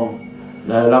totally wrong.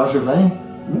 Langevin?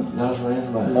 Langevin is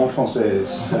my... Mon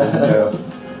français.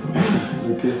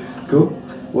 Okay. Cool.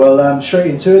 Well, straight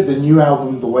into it, the new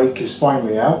album, The Wake, is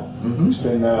finally out. It's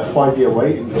been a 5-year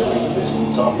wait in between this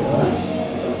and Target Earth.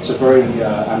 It's a very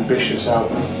ambitious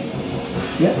album.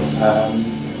 Yeah.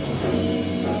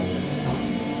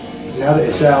 Now that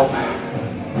it's out,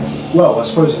 well, I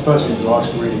suppose the first thing to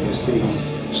ask really is the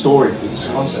story, because it's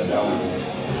a concept album.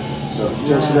 So, can you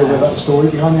tell us a little bit about the story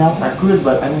behind the album? I could,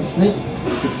 but I mean, Snake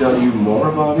could tell you more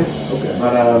about it. Okay.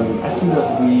 But as soon as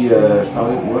we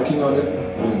started working on it,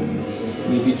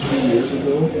 maybe 3 years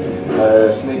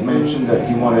ago, Snake mentioned that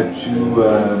he wanted to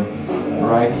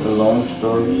write a long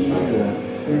story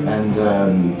and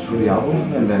through the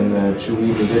album, and then Chewy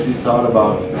immediately thought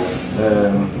about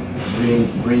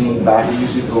bringing back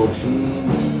musical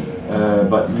themes,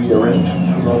 but rearranged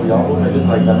throughout the album, a bit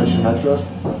like Dimension Mattress.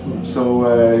 So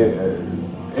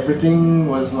everything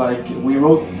was like, we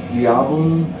wrote the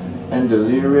album and the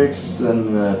lyrics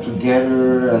and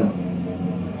together,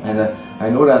 and I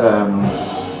know that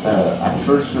at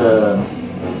first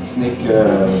Snake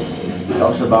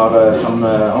talks about some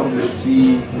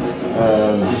undersea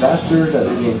disaster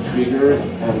that's being triggered,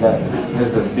 and that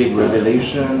there's a big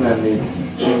revelation, and it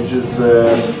changes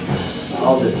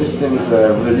all the systems,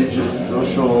 religious,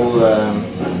 social,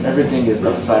 everything is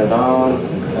upside down.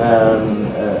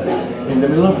 In the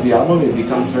middle of the album it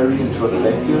becomes very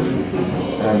introspective,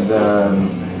 and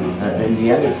in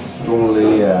the end it's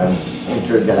totally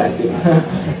intergalactic.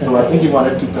 So I think he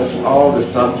wanted to touch all the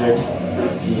subjects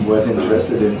he was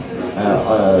interested in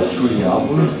through the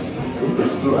album.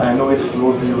 I know it's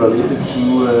closely related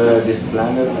to this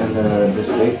planet and the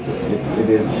state it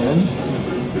is in,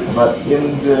 but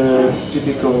in the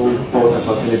typical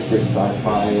post-apocalyptic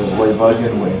sci-fi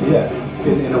Voivodian way. Yeah,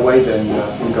 in a way then,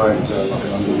 from going to like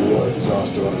an underwater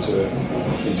disaster up to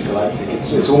intergalactic,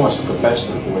 it's almost like a best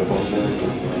of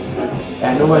Voivod.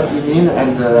 I know what you mean,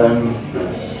 and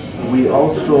we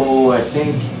also, I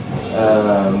think,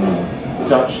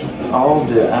 touched all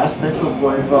the aspects of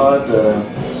Voivod,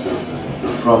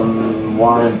 from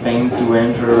War and Pain to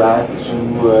Enter to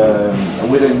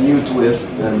with a new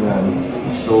twist, and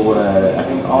so I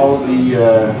think all the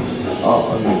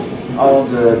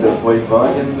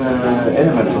Voivodian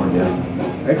elements are there.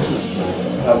 Excellent.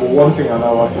 Well, one thing I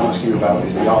know I can ask you about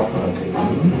is the artwork,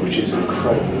 which is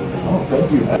incredible. Oh,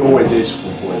 thank you. It always is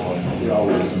for Voivod. It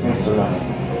always is. Thanks a lot.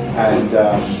 And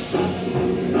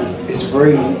it's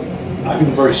very, I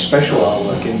think, very special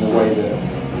artwork in the way that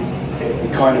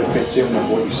it kind of fits in with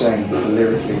what you're saying, with the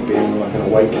lyrically being like an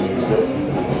awakening. Is that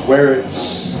where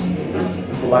it's,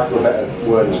 for lack of a better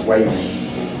word, is waving.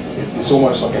 It's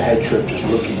almost like a head trip just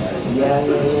looking at it.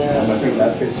 Yeah. And I think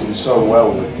that fits in so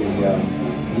well with the.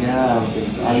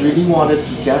 I really wanted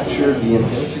to capture the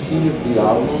intensity of the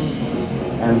album,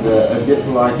 and a bit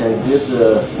like I did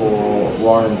for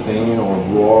War and Pain or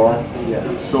Roar.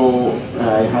 Yeah. So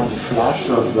I had the flash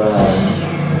of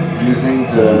using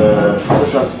the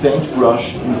Photoshop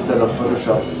paintbrush instead of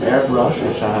Photoshop airbrush,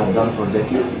 which I have done for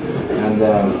decades,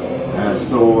 and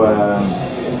so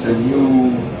it's a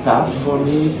new path for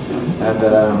me, and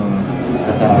that I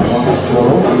want to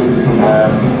follow.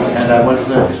 And I was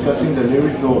discussing the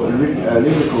lyrical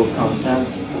content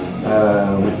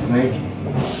with Snake,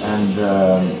 and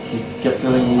he kept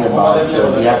telling me about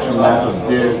the aftermath of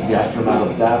this, the aftermath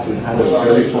of that. We had a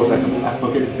very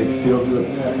post-apocalyptic feel to it,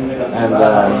 and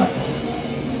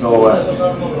so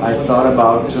I thought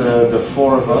about the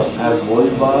four of us as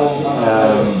Voivod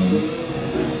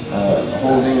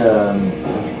holding a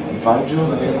vigil,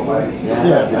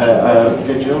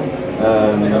 vigil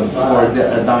for a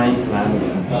dying planet.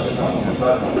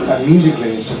 And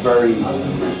musically, it's a very.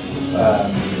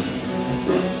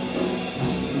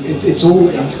 It's all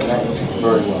interconnected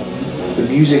very well. The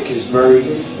music is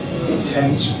very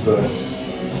intense, but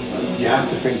you have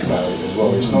to think about it as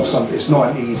well. It's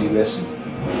not an easy listen.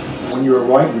 When you were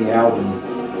writing the album,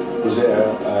 was it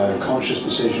a conscious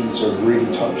decision to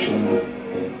really touch on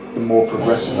the the more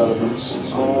progressive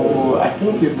elements? Oh, I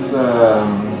think it's the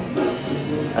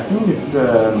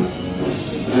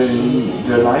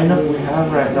lineup we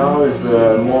have right now is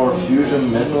more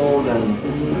fusion metal, and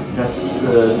that's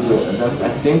I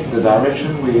think the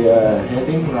direction we're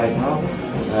heading right now.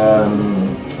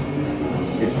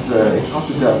 It's hard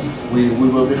to tell. We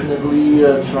will definitely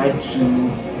try to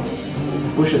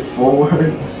push it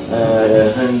forward,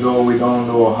 even though we don't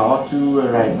know how to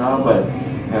right now, but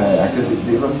because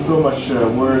it was so much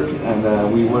work, and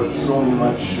we worked so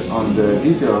much on the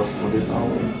details for this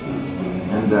album,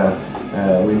 and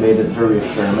we made it very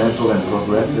experimental and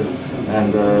progressive,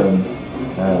 and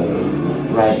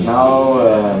right now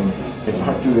it's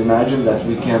hard to imagine that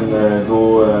we can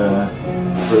go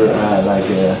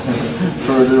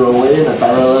further away in a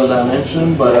parallel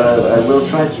dimension, but I will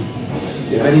try to.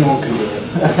 If anyone can do it.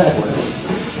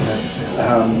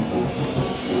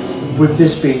 With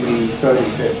this being the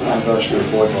 35th anniversary of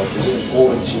Voivod, is it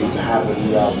important to you to have a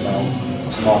new album out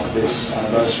to mark this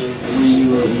anniversary? We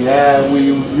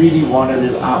really wanted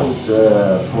it out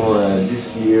for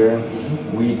this year.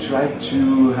 We tried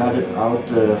to have it out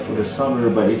for the summer,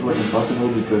 but it was impossible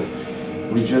because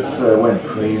we just went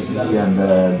crazy and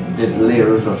did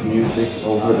layers of music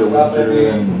over the winter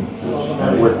and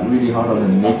worked really hard on the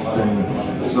mix, and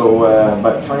so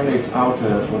but finally it's out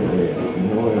for the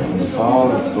for the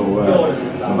fall. So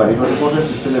but it was important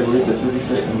to celebrate the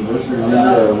 35th anniversary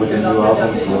with a new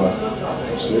album for us.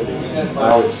 Absolutely.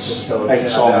 Now it's 8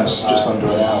 songs, just under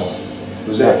an hour.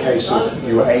 Was it a case of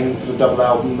you were aiming for the double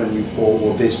album and you thought,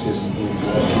 well, this isn't really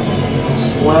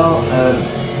working? Well,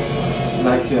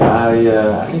 I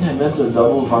think I meant a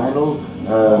double vinyl.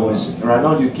 Right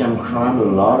now you can cram a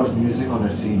lot of music on a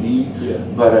CD,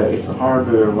 but it's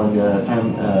harder when the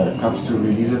time comes to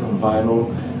release it on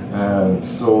vinyl.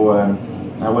 So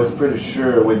I was pretty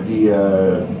sure with the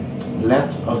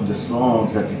length of the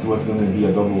songs that it was going to be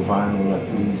a double vinyl at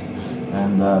least,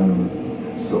 and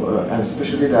and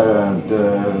especially that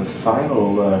the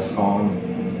final song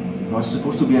was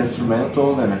supposed to be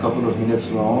instrumental and a couple of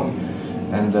minutes long,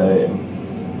 and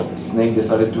Snake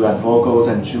decided to add vocals,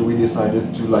 and Chewy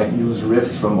decided to use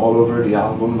riffs from all over the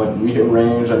album but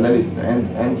rearrange, and then it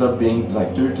ends up being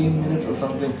 13 minutes or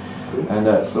something,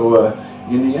 and so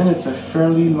in the end it's a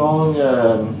fairly long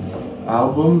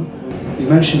album. You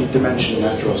mentioned Dimension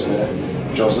Natros there,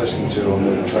 which I was listening to on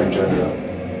the train journey up,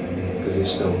 because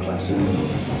it's still a classic.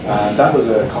 And that was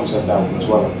a concept album as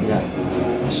well. Yeah.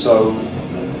 So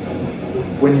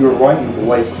when you were writing The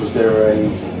Wake, was there a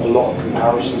lot of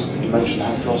comparisons to Dimension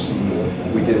Natros?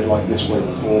 We did it like this way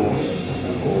before?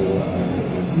 Or,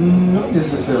 not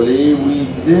necessarily. We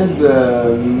did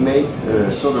make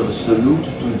sort of a salute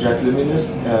to Jack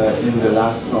Luminous in the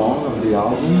last song of the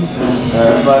album,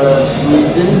 but we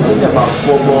didn't think about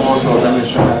Phobos or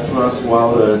Dimension Natros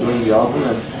while doing the album.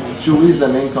 And Chewy is the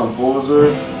main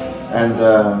composer, and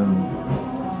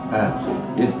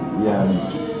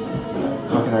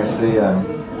how can I say?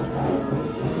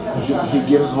 He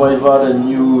gives Voivod a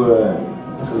new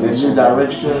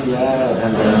direction,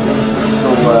 and so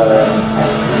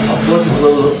of course it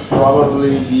will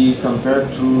probably be compared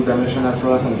to Dimension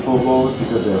Natros and Phobos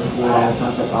because they're full-on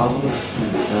concept albums.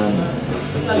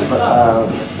 But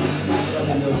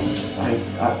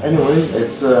anyway,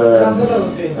 it's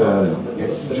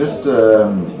just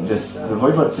this the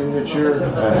Voivod signature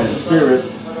and the spirit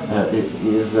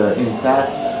is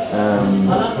intact.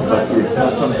 But it's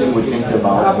not something we think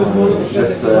about. It's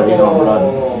just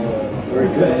blood. Very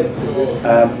good.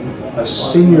 I've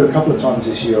seen you a couple of times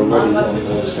this year already on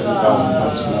the 7,000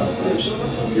 Tons Canal cruise.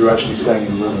 You were actually staying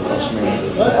in the room across from me.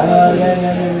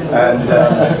 And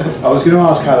I was going to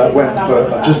ask how that went,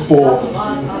 but I just bought a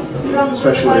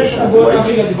special edition of The Wake,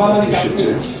 issue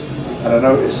 2, and I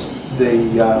noticed the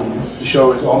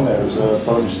show is on there as a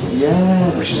bonus disc,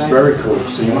 which is very cool.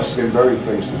 So you must have been very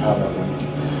pleased with how that went.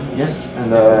 Yes,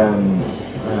 and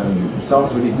it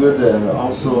sounds really good, and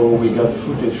also we got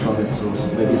footage from it, so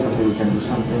maybe someday we can do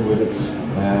something with it.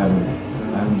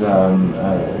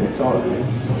 It's a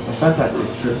fantastic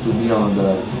trip to be on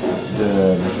the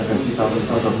second 3,000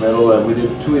 Tons of Metal. We did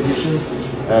 2 editions,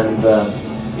 and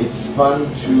it's fun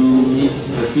to meet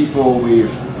the people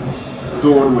we've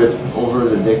toured with over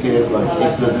the decades, like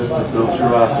Exodus,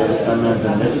 Sepultura, Testament,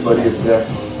 and everybody is there.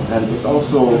 And it's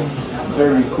also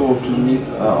very cool to meet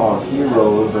our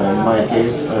heroes, in my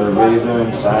case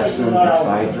Raven, Saxon,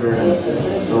 Exciter,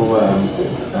 and so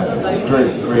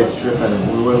great trip,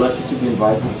 and we were lucky to be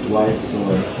invited twice, so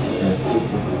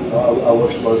super. I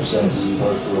watched both sets and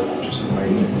both were just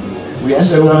amazing. we ended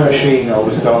Silver up... Machine, I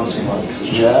was dancing like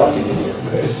such a fucking idiot.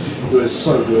 It was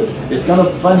so good. It's kind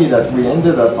of funny that we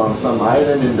ended up on some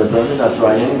island in the Bermuda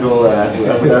Triangle. I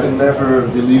would have never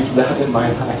believed that in my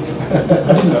life.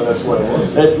 I didn't know that's what it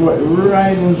was. It's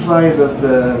right inside of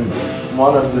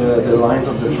one of the lines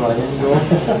of the triangle.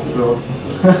 So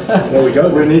there we go.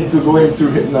 We need to go into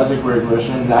hypnotic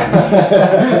regression now.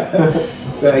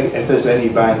 If there's any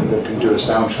band that can do a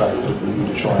soundtrack for the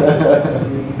Bermuda Triangle.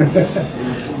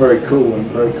 Very cool and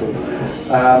very cool.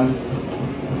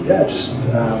 Yeah, just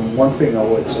one thing I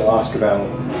wanted to ask about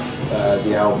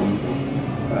the album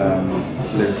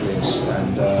lyrically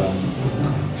and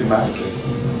thematically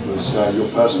was your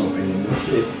personal opinion.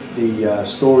 If the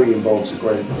story involves a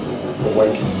great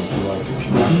awakening, if you like, of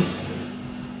humanity,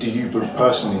 do you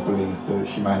personally believe that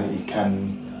humanity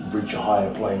can reach a higher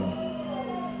plane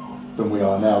than we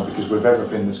are now? Because with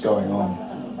everything that's going on,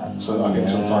 so I think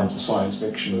sometimes the science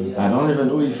fiction... I don't even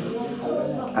know if...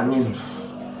 I mean...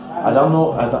 I don't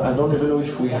know. I don't even know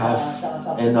if we have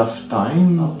enough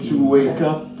time to wake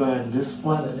up at this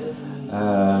point.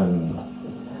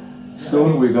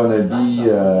 Soon we're gonna be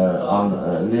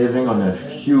living on a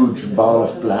huge ball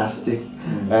of plastic,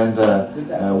 and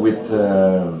with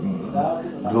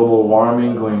global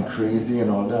warming going crazy and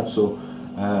all that. So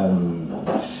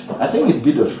I think it'd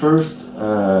be the first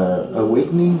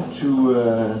awakening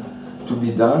to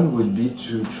be done would be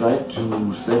to try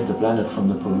to save the planet from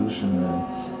the pollution.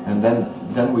 And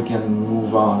then we can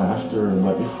move on after.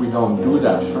 But if we don't do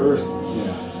that first,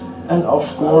 and of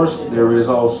course there is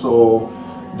also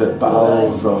the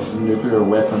piles of nuclear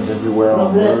weapons everywhere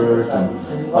on Earth and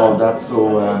all that.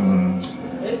 So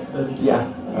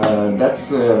that's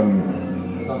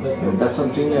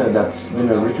something that's been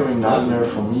a recurring nightmare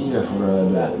for me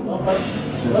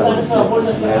since I was a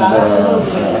kid. And I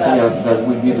think that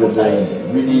would be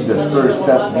really the first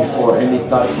step before any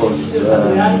type of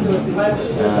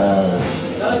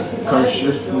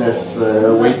consciousness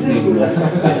awakening.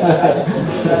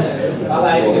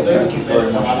 Well, thank you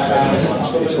very much for taking the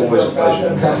time. It's always a pleasure.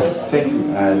 Thank you.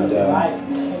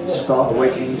 And start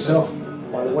awakening yourself.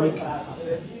 Wide awake.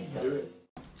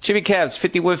 Chewy Cavs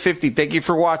 5150, thank you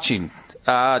for watching.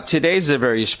 Today's a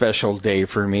very special day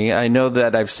for me. I know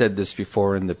that I've said this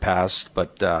before in the past,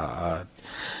 but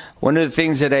one of the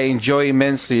things that I enjoy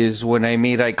immensely is when I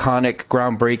meet iconic,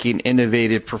 groundbreaking,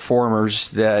 innovative performers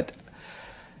that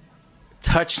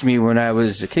touched me when I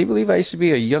was, can you believe I used to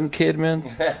be a young kid, man?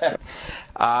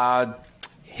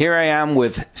 Here I am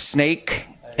with Snake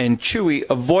and Chewy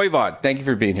of Voivod. Thank you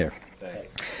for being here.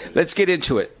 Thanks. Let's get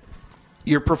into it.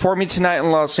 You're performing tonight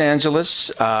in Los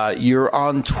Angeles. You're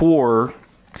on tour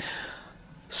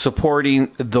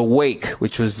supporting The Wake,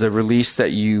 which was the release that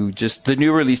the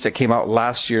new release that came out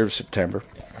last year of September.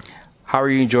 How are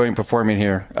you enjoying performing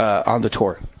here on the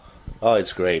tour? Oh,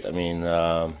 it's great. I mean,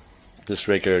 this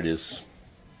record is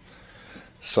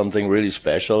something really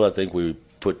special. I think we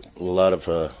put a lot of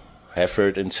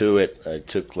effort into it. It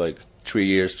took like 3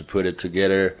 years to put it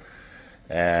together.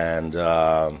 And,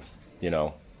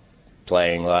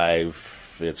 playing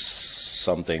live, it's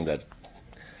something that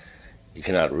you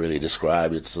cannot really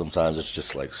describe. Sometimes it's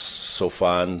just like so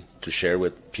fun to share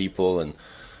with people. And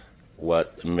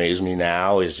what amazed me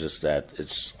now is just that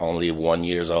it's only 1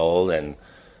 year old and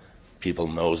people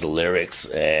knows the lyrics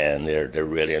and they're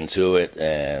really into it.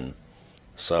 And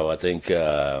so I think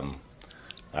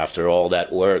after all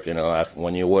that work,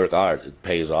 when you work hard, it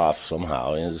pays off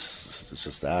somehow. It's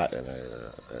just that, and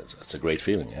it's a great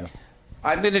feeling, yeah.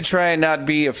 I'm going to try and not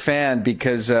be a fan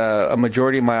because a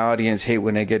majority of my audience hate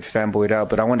when I get fanboyed out,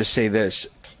 but I want to say this.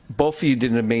 Both of you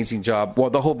did an amazing job. Well,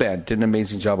 the whole band did an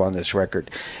amazing job on this record.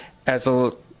 As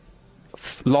a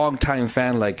longtime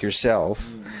fan like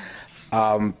yourself,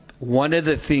 one of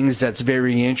the things that's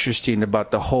very interesting about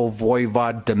the whole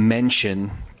Voivod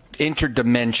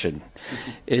interdimension,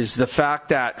 is the fact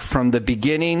that from the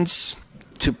beginnings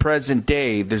to present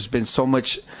day, there's been so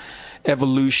much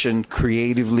evolution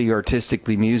creatively,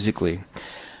 artistically, musically.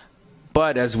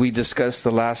 But as we discussed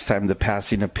the last time, the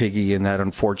passing of Piggy and that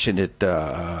unfortunate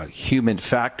human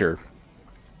factor,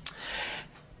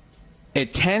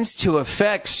 it tends to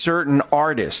affect certain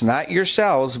artists, not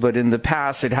yourselves, but in the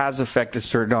past it has affected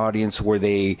certain audience where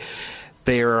they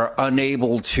are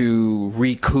unable to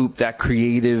recoup that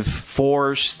creative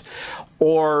force,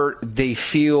 or they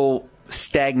feel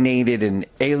stagnated and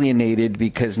alienated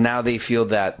because now they feel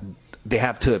that they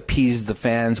have to appease the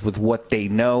fans with what they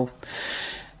know.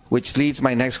 Which leads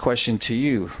my next question to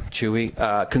you, Chewy.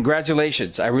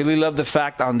 Congratulations. I really love the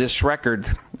fact on this record,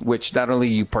 which not only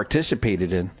you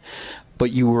participated in,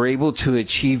 but you were able to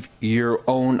achieve your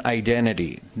own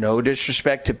identity. No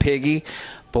disrespect to Piggy,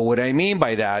 but what I mean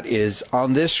by that is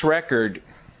on this record,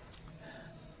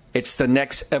 it's the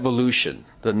next evolution,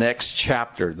 the next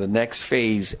chapter, the next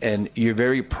phase, and you're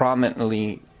very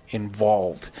prominently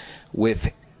involved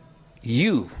with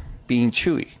you being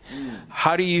Chewy.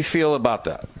 How do you feel about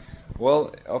that?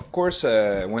 Well, of course,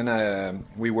 when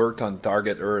we worked on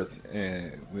Target Earth,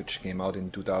 which came out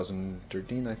in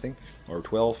 2013, I think, or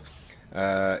 12,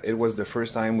 it was the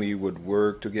first time we would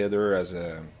work together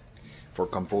for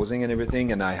composing and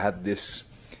everything, and I had this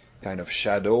kind of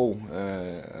shadow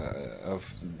of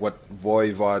what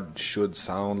Voivod should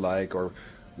sound like or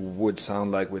would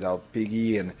sound like without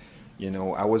Piggy, and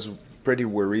I was pretty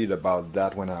worried about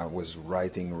that when I was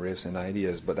writing riffs and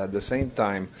ideas, but at the same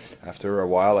time, after a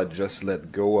while, I just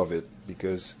let go of it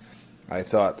because I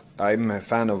thought I'm a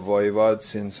fan of Voivod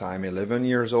since I'm 11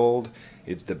 years old.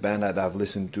 It's the band that I've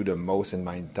listened to the most in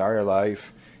my entire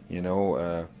life,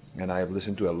 and I've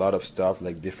listened to a lot of stuff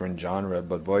like different genre,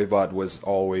 but Voivod was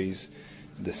always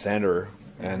the center,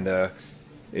 and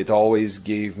it always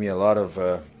gave me a lot of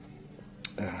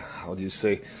how do you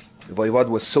say, Voivod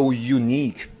was so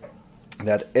unique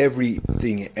that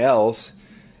everything else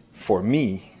for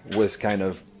me was kind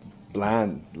of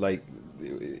bland. Like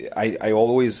I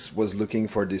always was looking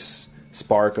for this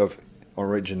spark of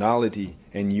originality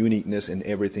and uniqueness in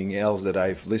everything else that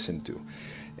I've listened to.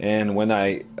 And when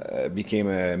I became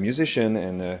a musician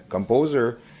and a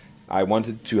composer, I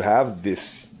wanted to have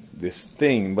this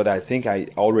thing, but I think I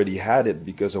already had it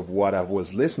because of what I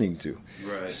was listening to.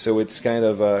 Right. So it's kind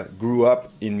of grew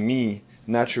up in me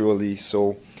naturally.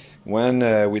 So when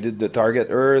we did the Target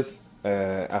Earth,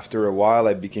 after a while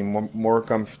I became more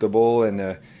comfortable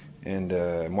and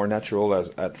more natural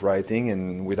at writing,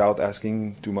 and without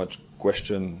asking too much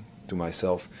question to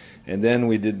myself. And then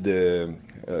we did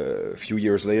a few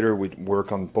years later we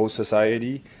work on Post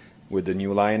Society with the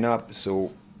new lineup.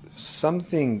 So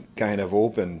something kind of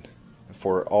opened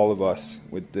for all of us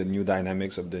with the new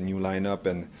dynamics of the new lineup,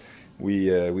 and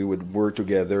we would work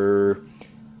together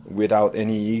without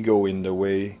any ego in the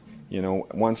way.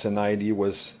 Once an idea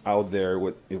was out there,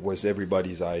 it was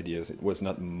everybody's ideas. It was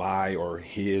not my or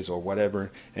his or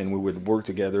whatever, and we would work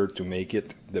together to make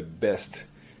it the best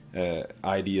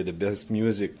idea, the best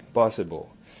music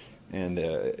possible. And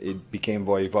it became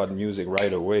Voivod music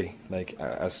right away. Like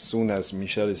as soon as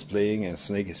Michel is playing and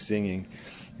Snake is singing,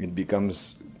 it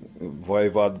becomes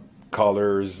Voivod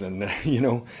colors, and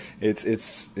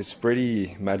it's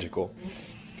pretty magical.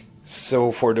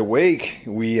 So for the Wake,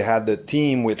 we had the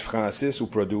team with Francis who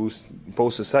produced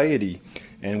Post Society,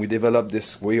 and we developed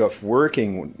this way of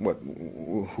working,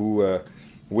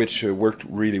 which worked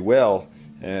really well,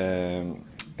 and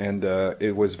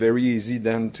it was very easy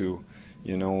then to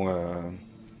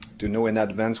know in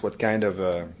advance what kind of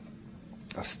a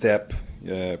step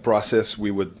process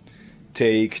we would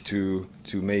take to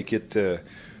make it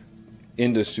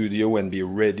in the studio and be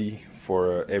ready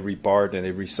for every part and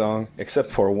every song,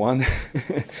 except for one,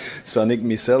 Sonic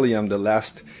Mycelium, the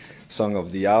last song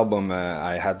of the album.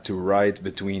 I had to write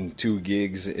between 2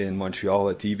 gigs in Montreal,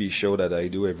 a TV show that I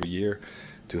do every year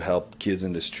to help kids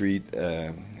in the street.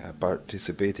 I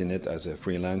participate in it as a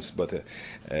freelance, but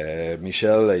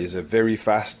Michel is a very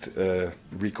fast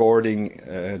recording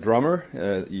drummer.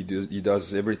 He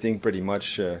does everything pretty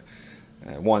much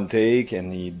one take,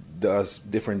 and he does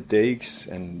different takes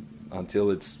and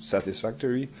until it's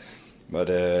satisfactory.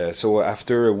 But so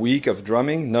after a week of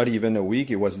drumming, not even a week,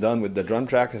 it was done with the drum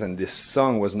tracks, and this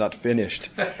song was not finished.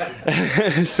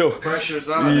 So pressure's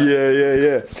on.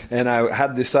 Yeah. And I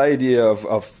had this idea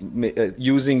of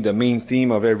using the main theme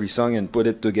of every song and put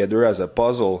it together as a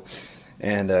puzzle.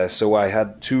 And so I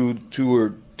had 2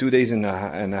 days and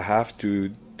a half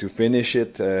to finish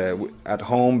it at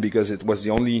home, because it was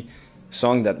the only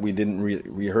song that we didn't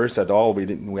rehearse at all.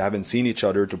 We haven't seen each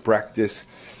other to practice.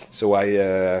 So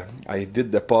I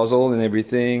did the puzzle and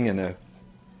everything, and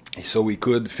so we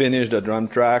could finish the drum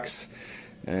tracks,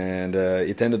 and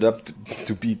it ended up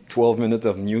to be 12 minutes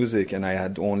of music, and I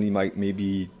had only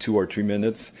maybe 2 or 3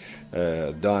 minutes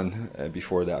done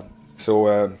before that.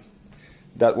 So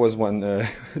that was one.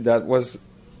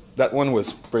 That one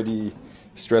was pretty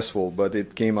stressful, but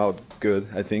it came out good.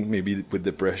 I think maybe with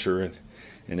the pressure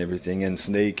and everything. And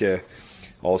Snake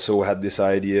also had this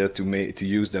idea to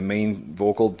use the main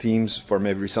vocal themes from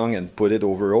every song and put it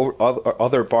over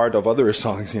other part of other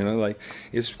songs. Like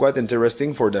it's quite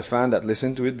interesting for the fan that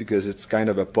listen to it, because it's kind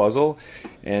of a puzzle,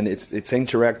 and it's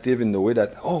interactive in the way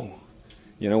that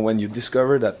You know, when you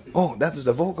discover that, oh, that's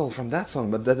the vocal from that song,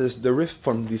 but that is the riff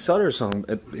from this other song.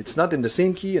 It's not in the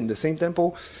same key and the same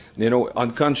tempo. You know,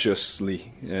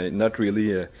 unconsciously, not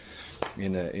really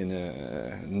in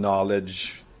a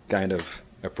knowledge kind of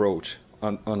approach,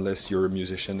 unless you're a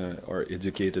musician or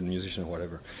educated musician or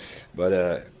whatever.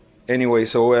 But anyway,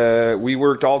 so we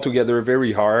worked all together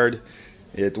very hard.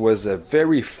 It was a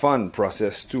very fun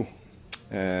process too.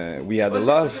 We had a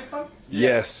lot of fun?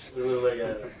 Yes. It was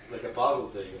like a puzzle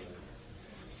thing.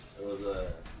 It was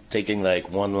taking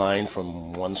like one line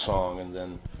from one song and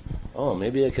then, oh,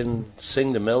 maybe I can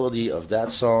sing the melody of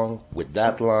that song with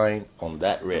that line on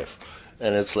that riff,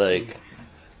 and it's like,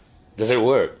 does it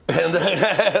work? And then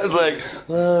it's like,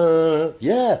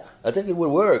 yeah, I think it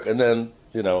would work. And then,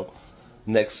 you know,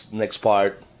 next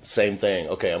part, same thing.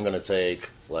 Okay, I'm gonna take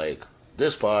like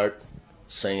this part,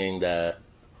 singing that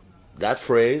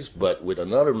phrase, but with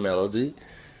another melody,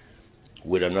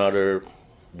 with another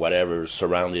whatever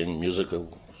surrounding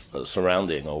musical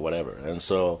surrounding or whatever. And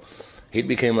so it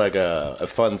became like a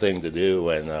fun thing to do,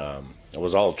 and I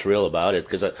was all thrilled about it,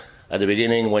 because at the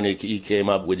beginning when he came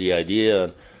up with the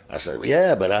idea, I said,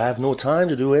 yeah, but I have no time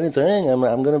to do anything. I'm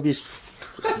going to be,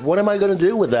 what am I going to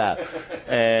do with that?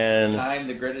 And time,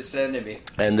 the greatest enemy.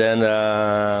 And then,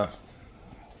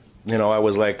 you know, I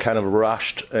was like kind of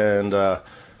rushed, and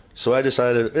so I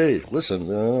decided, hey,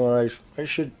 listen, I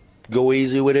should go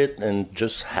easy with it and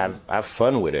just have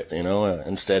fun with it, you know,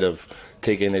 instead of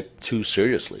taking it too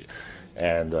seriously.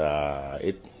 And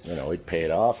it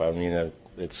paid off. I mean,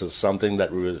 it's something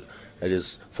that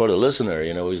is for the listener,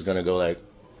 you know, he's gonna go like,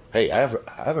 hey, I've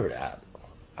heard that,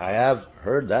 I have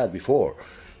heard that before,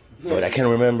 but I can't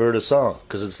remember the song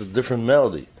because it's a different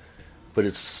melody, but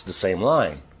it's the same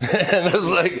line. And it's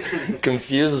like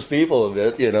confuses people a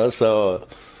bit, you know. So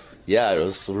yeah, it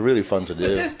was really fun to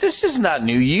do. This is not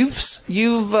new. You've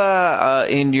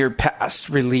in your past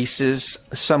releases,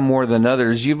 some more than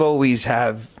others, you've always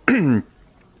have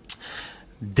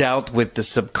dealt with the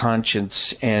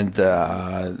subconscious and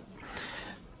the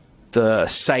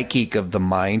psychic of the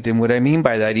mind. And what I mean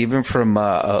by that, even from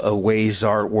a Way's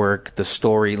artwork, the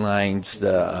storylines,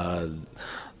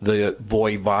 the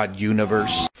Voivod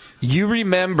universe. You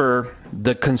remember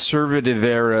the conservative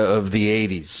era of the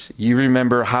 80s. You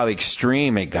remember how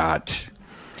extreme it got.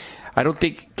 I don't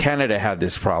think Canada had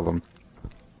this problem.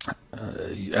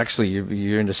 Actually,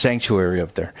 you're in the sanctuary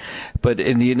up there. But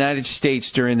in the United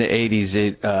States during the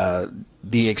 80s,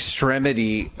 the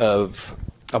extremity of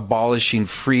abolishing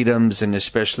freedoms, and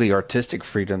especially artistic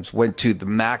freedoms, went to the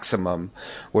maximum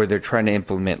where they're trying to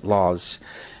implement laws.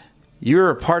 You're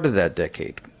a part of that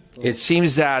decade. It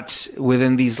seems that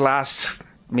within these last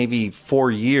maybe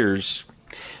 4 years,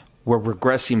 we're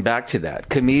regressing back to that.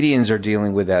 Comedians are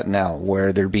dealing with that now,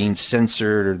 where they're being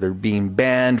censored or they're being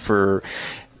banned for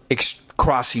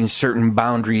crossing certain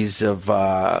boundaries of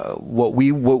what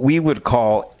we would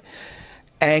call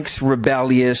angst,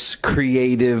 rebellious,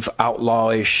 creative,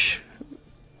 outlawish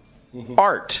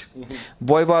art.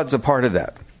 Voivod's a part of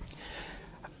that.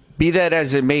 Be that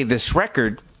as it may, this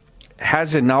record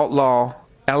has an outlaw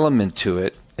element to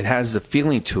it. It has the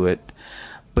feeling to it,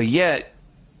 but yet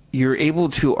you're able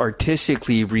to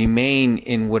artistically remain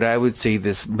in what I would say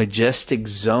this majestic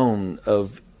zone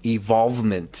of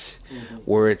evolvement,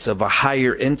 where it's of a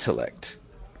higher intellect.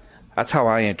 That's how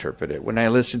I interpret it. When I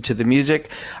listen to the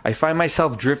music, I find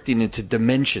myself drifting into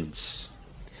dimensions.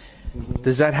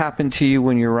 Does that happen to you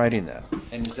when you're writing that?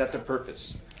 And is that the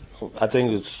purpose? I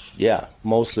think it's, yeah,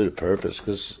 mostly the purpose,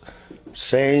 because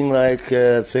saying like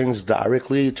things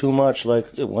directly too much, like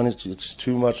when it's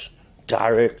too much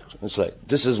direct, it's like,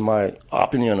 this is my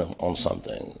opinion on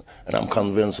something and I'm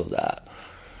convinced of that.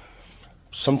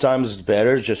 Sometimes it's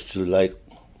better just to like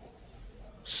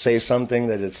say something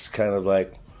that it's kind of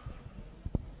like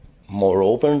more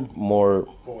open, more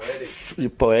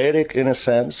poetic in a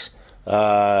sense.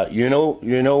 You know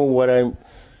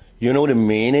the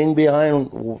meaning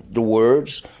behind the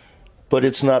words, but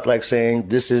it's not like saying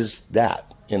this is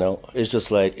that, you know. It's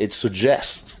just like it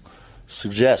suggests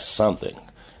something,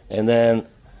 and then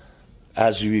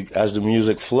as the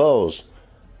music flows,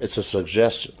 it's a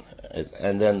suggestion,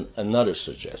 and then another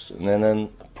suggestion, and then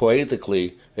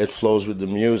poetically it flows with the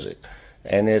music,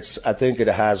 and I think it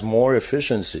has more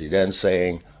efficiency than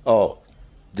saying, oh,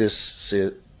 this,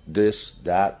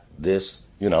 that, this,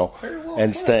 you know,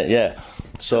 instead, yeah.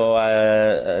 So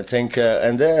I think,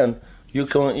 and then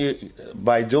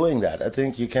by doing that, I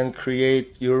think you can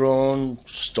create your own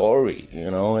story,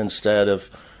 you know, instead of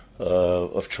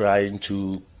trying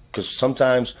to, because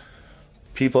sometimes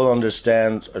people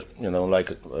understand, you know, like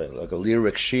a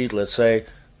lyric sheet, let's say,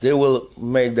 they will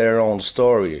make their own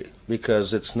story,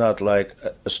 because it's not like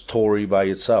a story by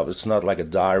itself. It's not like a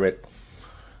direct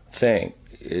thing.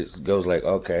 It goes like,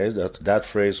 okay, that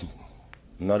phrase,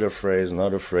 another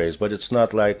phrase, but it's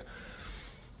not like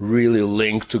really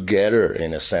linked together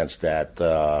in a sense that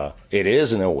it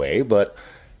is in a way, but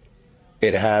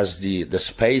it has the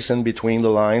space in between the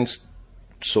lines,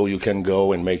 so you can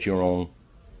go and make your own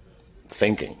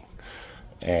thinking.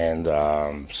 And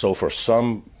so for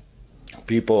some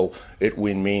people it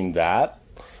will mean that,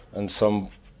 and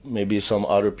maybe some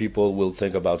other people will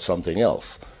think about something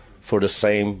else for the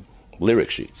same lyric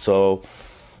sheet. So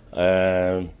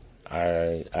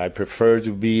I prefer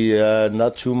to be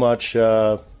not too much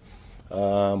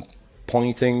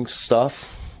pointing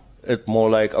stuff. It's more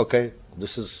like, okay,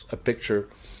 this is a picture,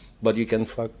 but you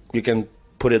can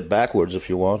put it backwards if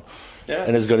you want,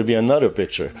 and it's going to be another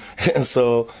picture. And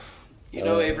so, you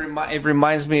know, it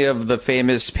reminds me of the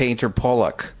famous painter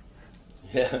Pollock.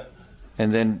 Yeah.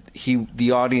 And then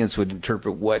the audience would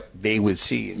interpret what they would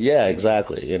see. Yeah,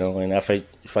 exactly. You know, and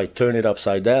if I turn it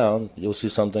upside down, you'll see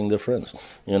something different.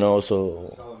 You know, so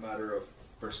it's all a matter of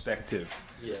perspective.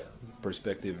 Yeah.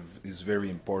 Perspective is very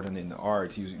important in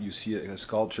art. You see a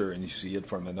sculpture and you see it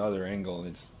from another angle, and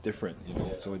it's different. You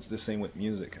know, so it's the same with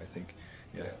music, I think.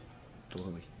 Yeah,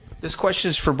 totally. This question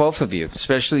is for both of you,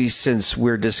 especially since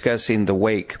we're discussing the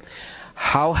wake.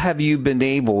 How have you been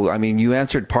able, I mean, you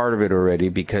answered part of it already,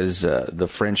 because the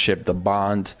friendship, the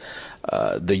bond,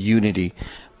 the unity,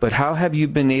 but how have you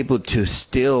been able to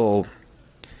still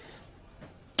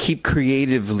keep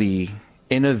creatively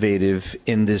innovative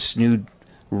in this new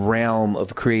realm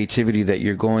of creativity that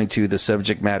you're going to, the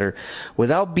subject matter,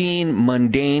 without being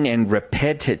mundane and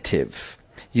repetitive?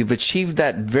 You've achieved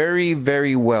that very,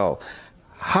 very well.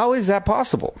 How is that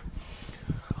possible?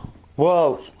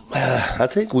 Well, I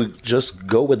think we just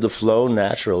go with the flow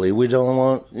naturally. We don't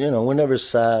want, we never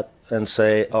sat and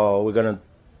say, oh, we're going to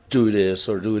do this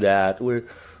or do that. We're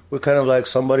kind of like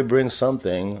somebody brings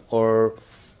something, or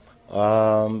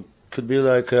could be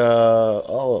like,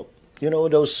 those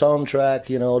soundtrack,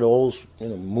 the old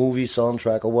movie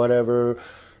soundtrack or whatever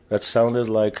that sounded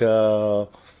like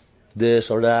this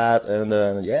or that. And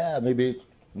then, maybe,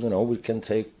 we can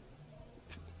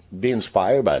be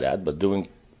inspired by that, but doing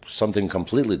something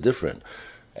completely different.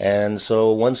 And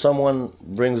so when someone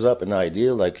brings up an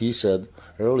idea, like he said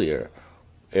earlier,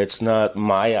 it's not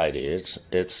my idea,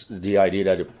 it's the idea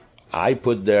that I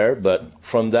put there, but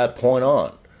from that point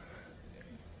on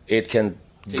it can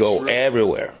go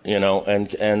everywhere,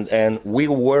 and we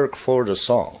work for the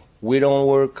song. We don't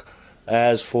work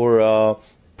as for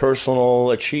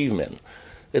personal achievement.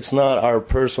 It's not our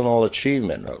personal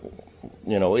achievement,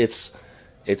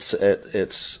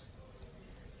 it's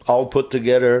all put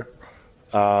together,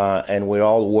 and we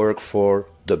all work for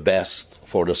the best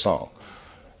for the song.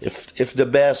 If the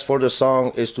best for the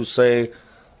song is to say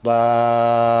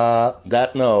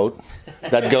that note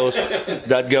that goes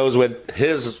with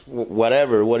his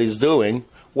what he's doing,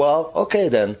 well, okay,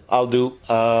 then I'll do,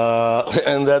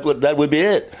 and that would be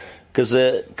it, because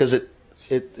it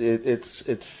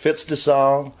fits the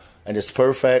song and it's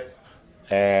perfect,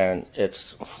 and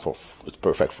it's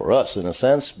perfect for us in a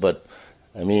sense, but.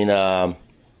 I mean,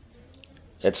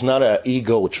 it's not an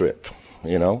ego trip,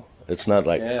 It's not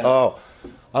like, oh,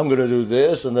 I'm going to do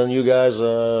this, and then you guys,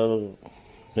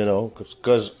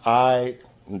 because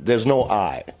there's no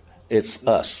I. It's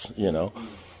us,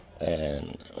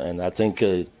 And I think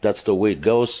that's the way it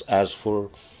goes as for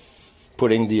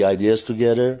putting the ideas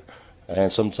together. And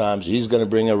sometimes he's going to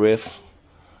bring a riff.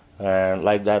 And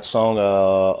like that song,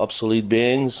 Obsolete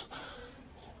Beings,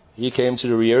 he came to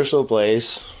the rehearsal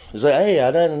place. He's like, hey, I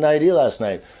had an idea last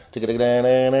night.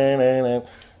 And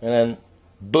then,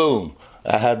 boom,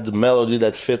 I had the melody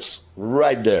that fits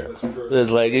right there.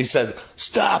 It's like, he said,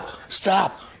 stop,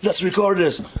 let's record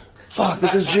this. Fuck,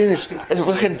 this is genius. And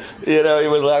fucking, he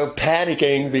was like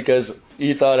panicking because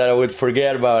he thought I would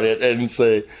forget about it and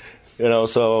say,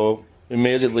 so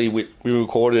immediately we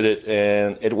recorded it,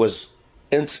 and it was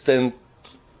instant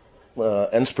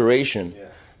inspiration.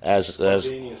 As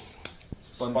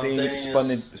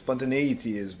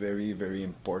Spontaneity is very, very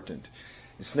important.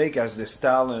 Snake has this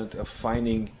talent of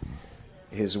finding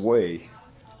his way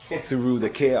through the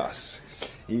chaos.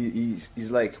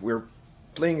 He's like, we're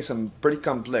playing some pretty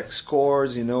complex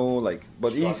chords,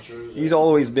 but he's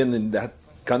always been in that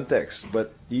context,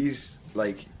 but he's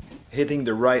like hitting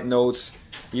the right notes,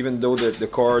 even though the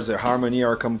chords, the harmony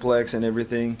are complex and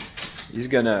everything. He's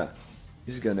gonna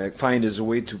find his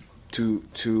way to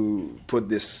put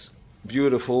this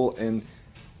beautiful and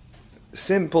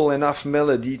simple enough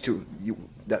melody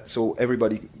so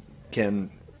everybody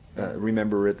can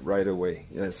remember it right away.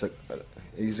 Yeah, it's like,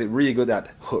 he's really good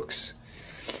at hooks,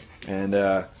 and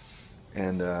yeah,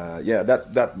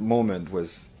 that moment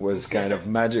was kind of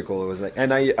magical. It was like,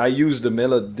 and I used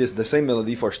the same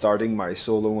melody for starting my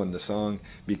solo in the song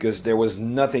because there was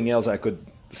nothing else I could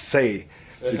say,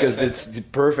 because it's the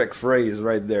perfect phrase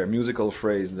right there, musical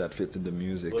phrase that fit to the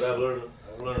music. But I learned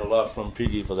a lot from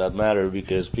Piggy, for that matter,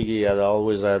 because Piggy had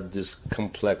always had this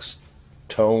complex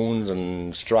tones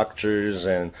and structures,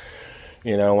 and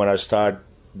when I started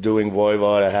doing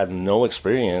Voivod, I had no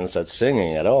experience at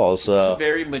singing at all. So it's a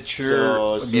very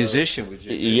mature musician, would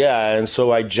you? Yeah, and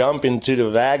so I jump into the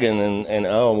wagon and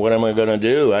oh, what am I gonna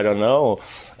do? I don't know.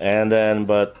 And then,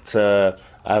 but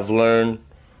I've learned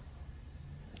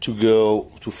to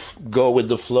go with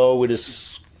the flow with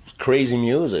this crazy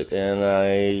music, and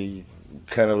I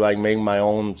kind of like make my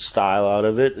own style out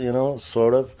of it,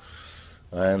 sort of.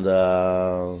 And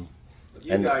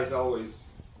you guys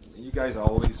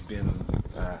always been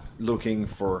looking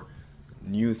for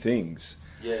new things.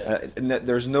 Yeah. And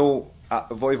there's no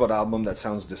Voivod album that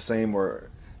sounds the same, or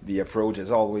the approach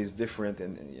is always different,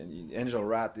 and Angel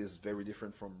Rat is very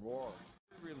different from Roar.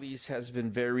 Release has been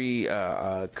very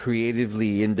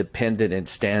creatively independent and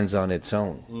stands on its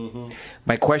own. Mm-hmm.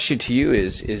 My question to you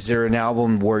is there an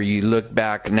album where you look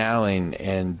back now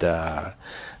and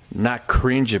not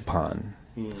cringe upon,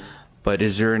 but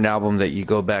is there an album that you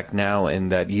go back now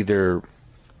and that either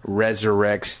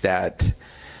resurrects that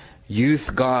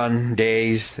youth gone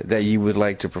days that you would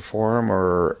like to perform,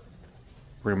 or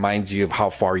reminds you of how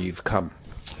far you've come?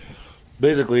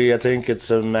 Basically, I think it's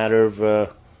a matter of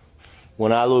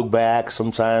when I look back,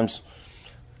 sometimes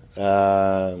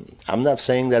I'm not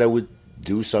saying that I would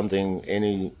do something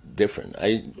any different.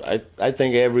 I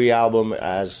think every album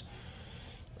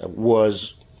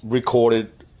was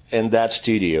recorded in that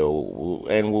studio,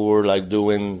 and we were like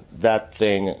doing that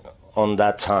thing on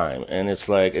that time, and it's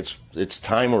like it's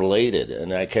time related,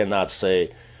 and I cannot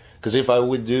say, because if I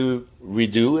would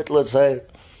redo it, let's say,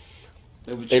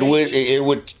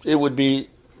 it would be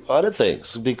other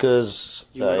things, because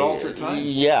you would alter time.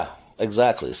 Yeah,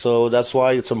 exactly. So that's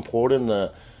why it's important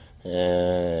to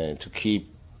keep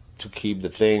the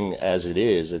thing as it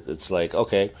is. It's like,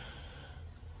 okay,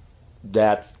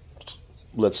 that,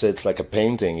 let's say it's like a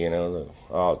painting,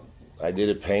 I did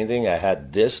a painting, I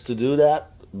had this to do that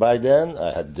by then,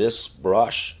 I had this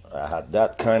brush, I had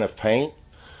that kind of paint,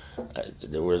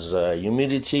 there was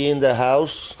humidity in the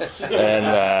house, and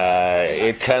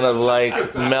it kind of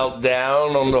like melt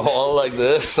down on the wall like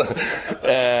this,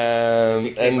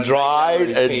 and dried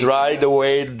the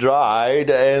way it dried,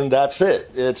 and that's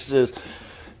it. It's just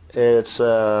it's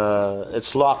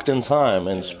locked in time.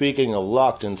 And speaking of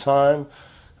locked in time,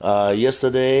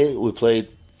 yesterday we played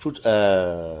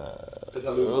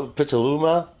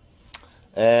Petaluma,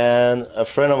 and a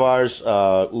friend of ours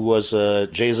who was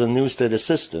Jason Newsted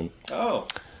assistant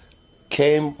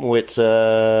came with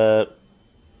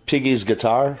Piggy's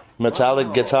guitar,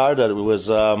 metallic guitar that was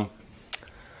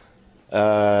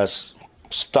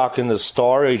stuck in the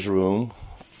storage room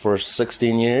for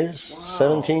 16 years,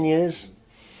 17 years.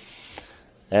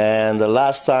 And the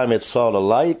last time it saw the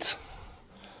light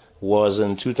was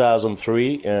in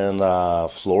 2003 in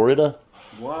Florida,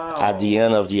 at the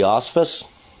end of the Ozfest.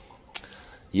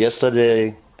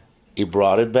 Yesterday, he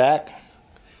brought it back.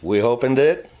 We opened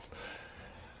it.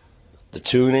 The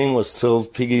tuning was still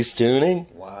Piggy's tuning.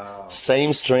 Wow.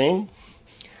 Same string.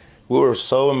 We were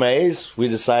so amazed. We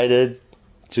decided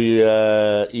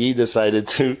to, he decided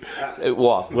to,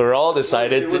 well, we're all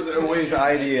decided. It was always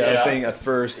idea, I think, at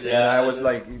first. Yeah. And I was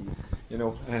like,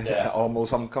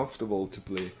 almost uncomfortable to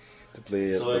play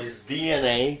it. So his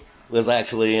DNA was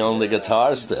actually on the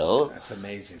guitar still. That's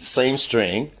amazing. Same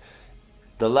string.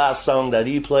 The last song that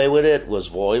he played with it was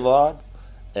Voivod,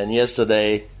 and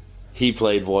yesterday he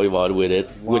played Voivod with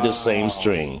it with the same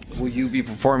string. Will you be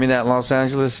performing that in Los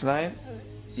Angeles tonight?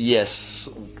 Yes.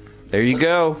 There you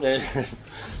go.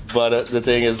 But the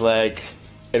thing is, like,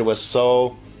 it was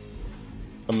so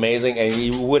amazing, and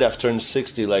he would have turned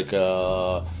 60 like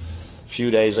a few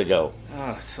days ago.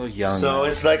 Oh, so young. So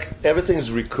it's like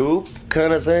everything's recouped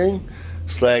kind of thing.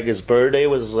 It's like his birthday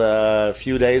was a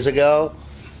few days ago.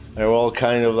 And we're all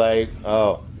kind of like,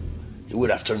 oh, he would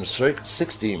have turned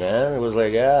 60, man. It was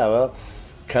like, yeah, well,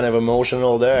 kind of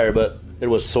emotional there. But it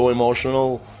was so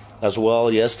emotional as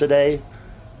well yesterday.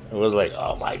 It was like,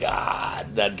 oh, my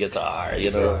God, that guitar,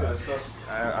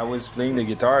 I was playing the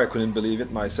guitar. I couldn't believe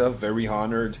it myself. Very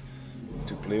honored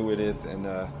to play with it.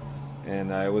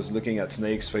 And I was looking at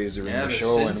Snake's face during the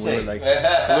show. And we were like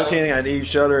looking at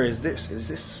each other. Is this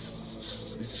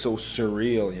so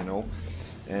surreal,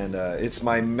 And it's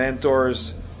my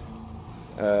mentor's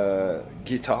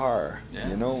guitar. Yeah,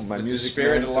 You know, my the music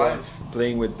spirit mentor, alive.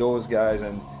 playing with those guys,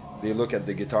 and they look at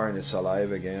the guitar and it's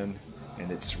alive again,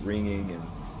 and it's ringing, and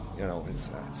you know,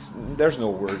 it's there's no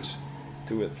words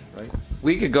to it, right?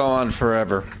 We could go on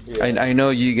forever. Yeah. I know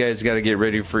you guys got to get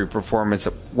ready for your performance.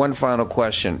 One final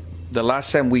question. The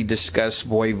last time we discussed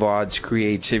Voivod's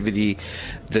creativity,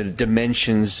 the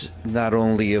dimensions not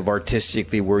only of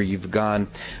artistically where you've gone,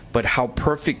 but how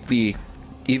perfectly,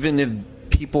 even if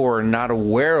people are not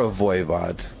aware of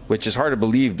Voivod, which is hard to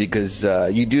believe because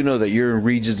you do know that you're in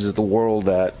regions of the world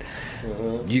that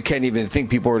you can't even think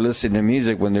people are listening to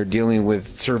music when they're dealing with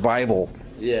survival.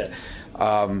 Yeah.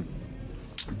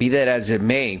 Be that as it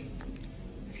may,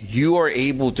 you are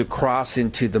able to cross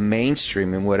into the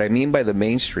mainstream, and what I mean by the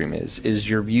mainstream is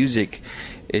your music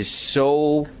is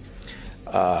so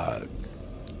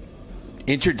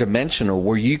interdimensional,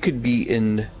 where you could be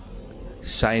in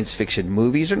science fiction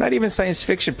movies, or not even science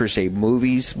fiction per se,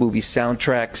 movie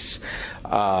soundtracks,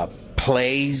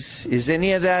 plays. Is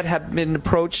any of that have been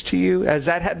approached to you? Has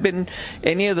that have been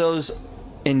any of those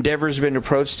endeavors been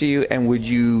approached to you, and would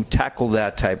you tackle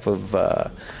that type of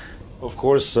Of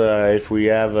course, if we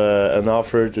have an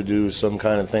offer to do some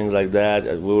kind of things like that,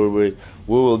 we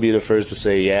will be the first to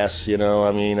say yes. You know,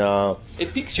 I mean,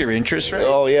 it piques your interest, right?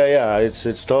 oh yeah. It's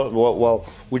well,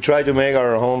 we try to make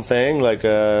our own thing, like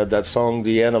that song,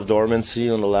 "The End of Dormancy"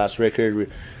 on the last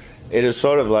record. It is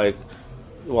sort of like,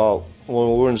 well,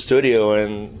 when we were in studio,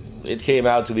 and it came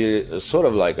out to be sort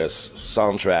of like a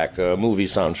soundtrack, a movie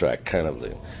soundtrack kind of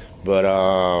thing,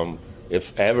 but.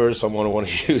 If ever someone want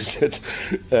to use it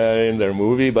in their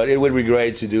movie, but it would be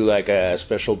great to do like a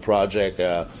special project,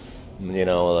 you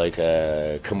know, like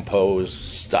compose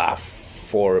stuff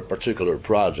for a particular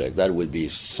project. That would be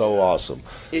so awesome.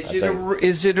 Is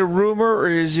it a rumor, or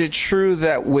is it true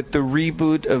that with the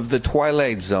reboot of The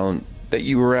Twilight Zone that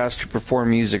you were asked to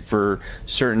perform music for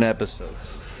certain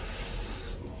episodes?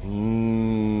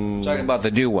 Talking about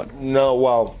the new one. No,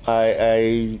 well,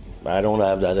 I don't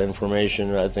have that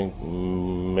information. I think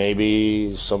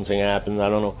maybe something happened. I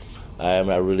don't know.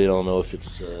 I really don't know if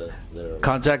it's there.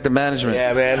 Contact the management.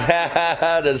 Yeah, man.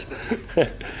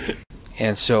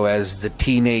 And so, as the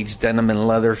teenage denim and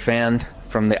leather fan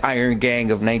from the Iron Gang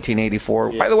of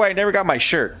 1984. By the way, I never got my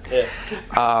shirt. Yeah.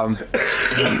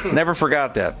 Never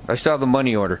forgot that. I still have the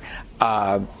money order.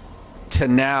 To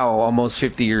now, almost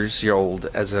 50 years old,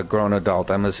 as a grown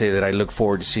adult, I'm going to say that I look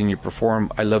forward to seeing you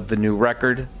perform. I love the new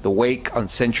record, The Wake, on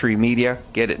Century Media.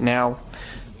 Get it now.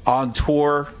 On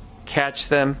tour, catch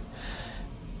them,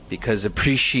 because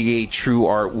appreciate true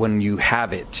art when you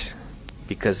have it.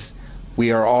 Because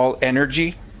we are all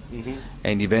energy,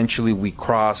 and eventually we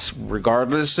cross,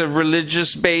 regardless of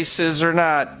religious basis or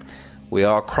not, we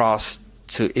all cross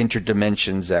to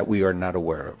interdimensions that we are not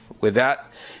aware of. With that,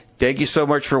 thank you so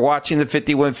much for watching the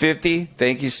 5150.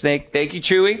 Thank you, Snake. Thank you,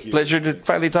 Chewy. Pleasure to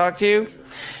finally talk to you.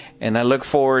 And I look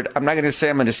forward. I'm not going to say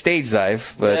I'm going to stage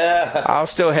dive, but I'll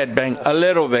still headbang a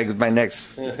little bit because my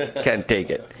next can't take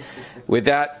it. With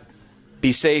that,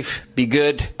 be safe, be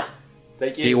good,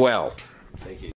 Thank you. be well. Thank you.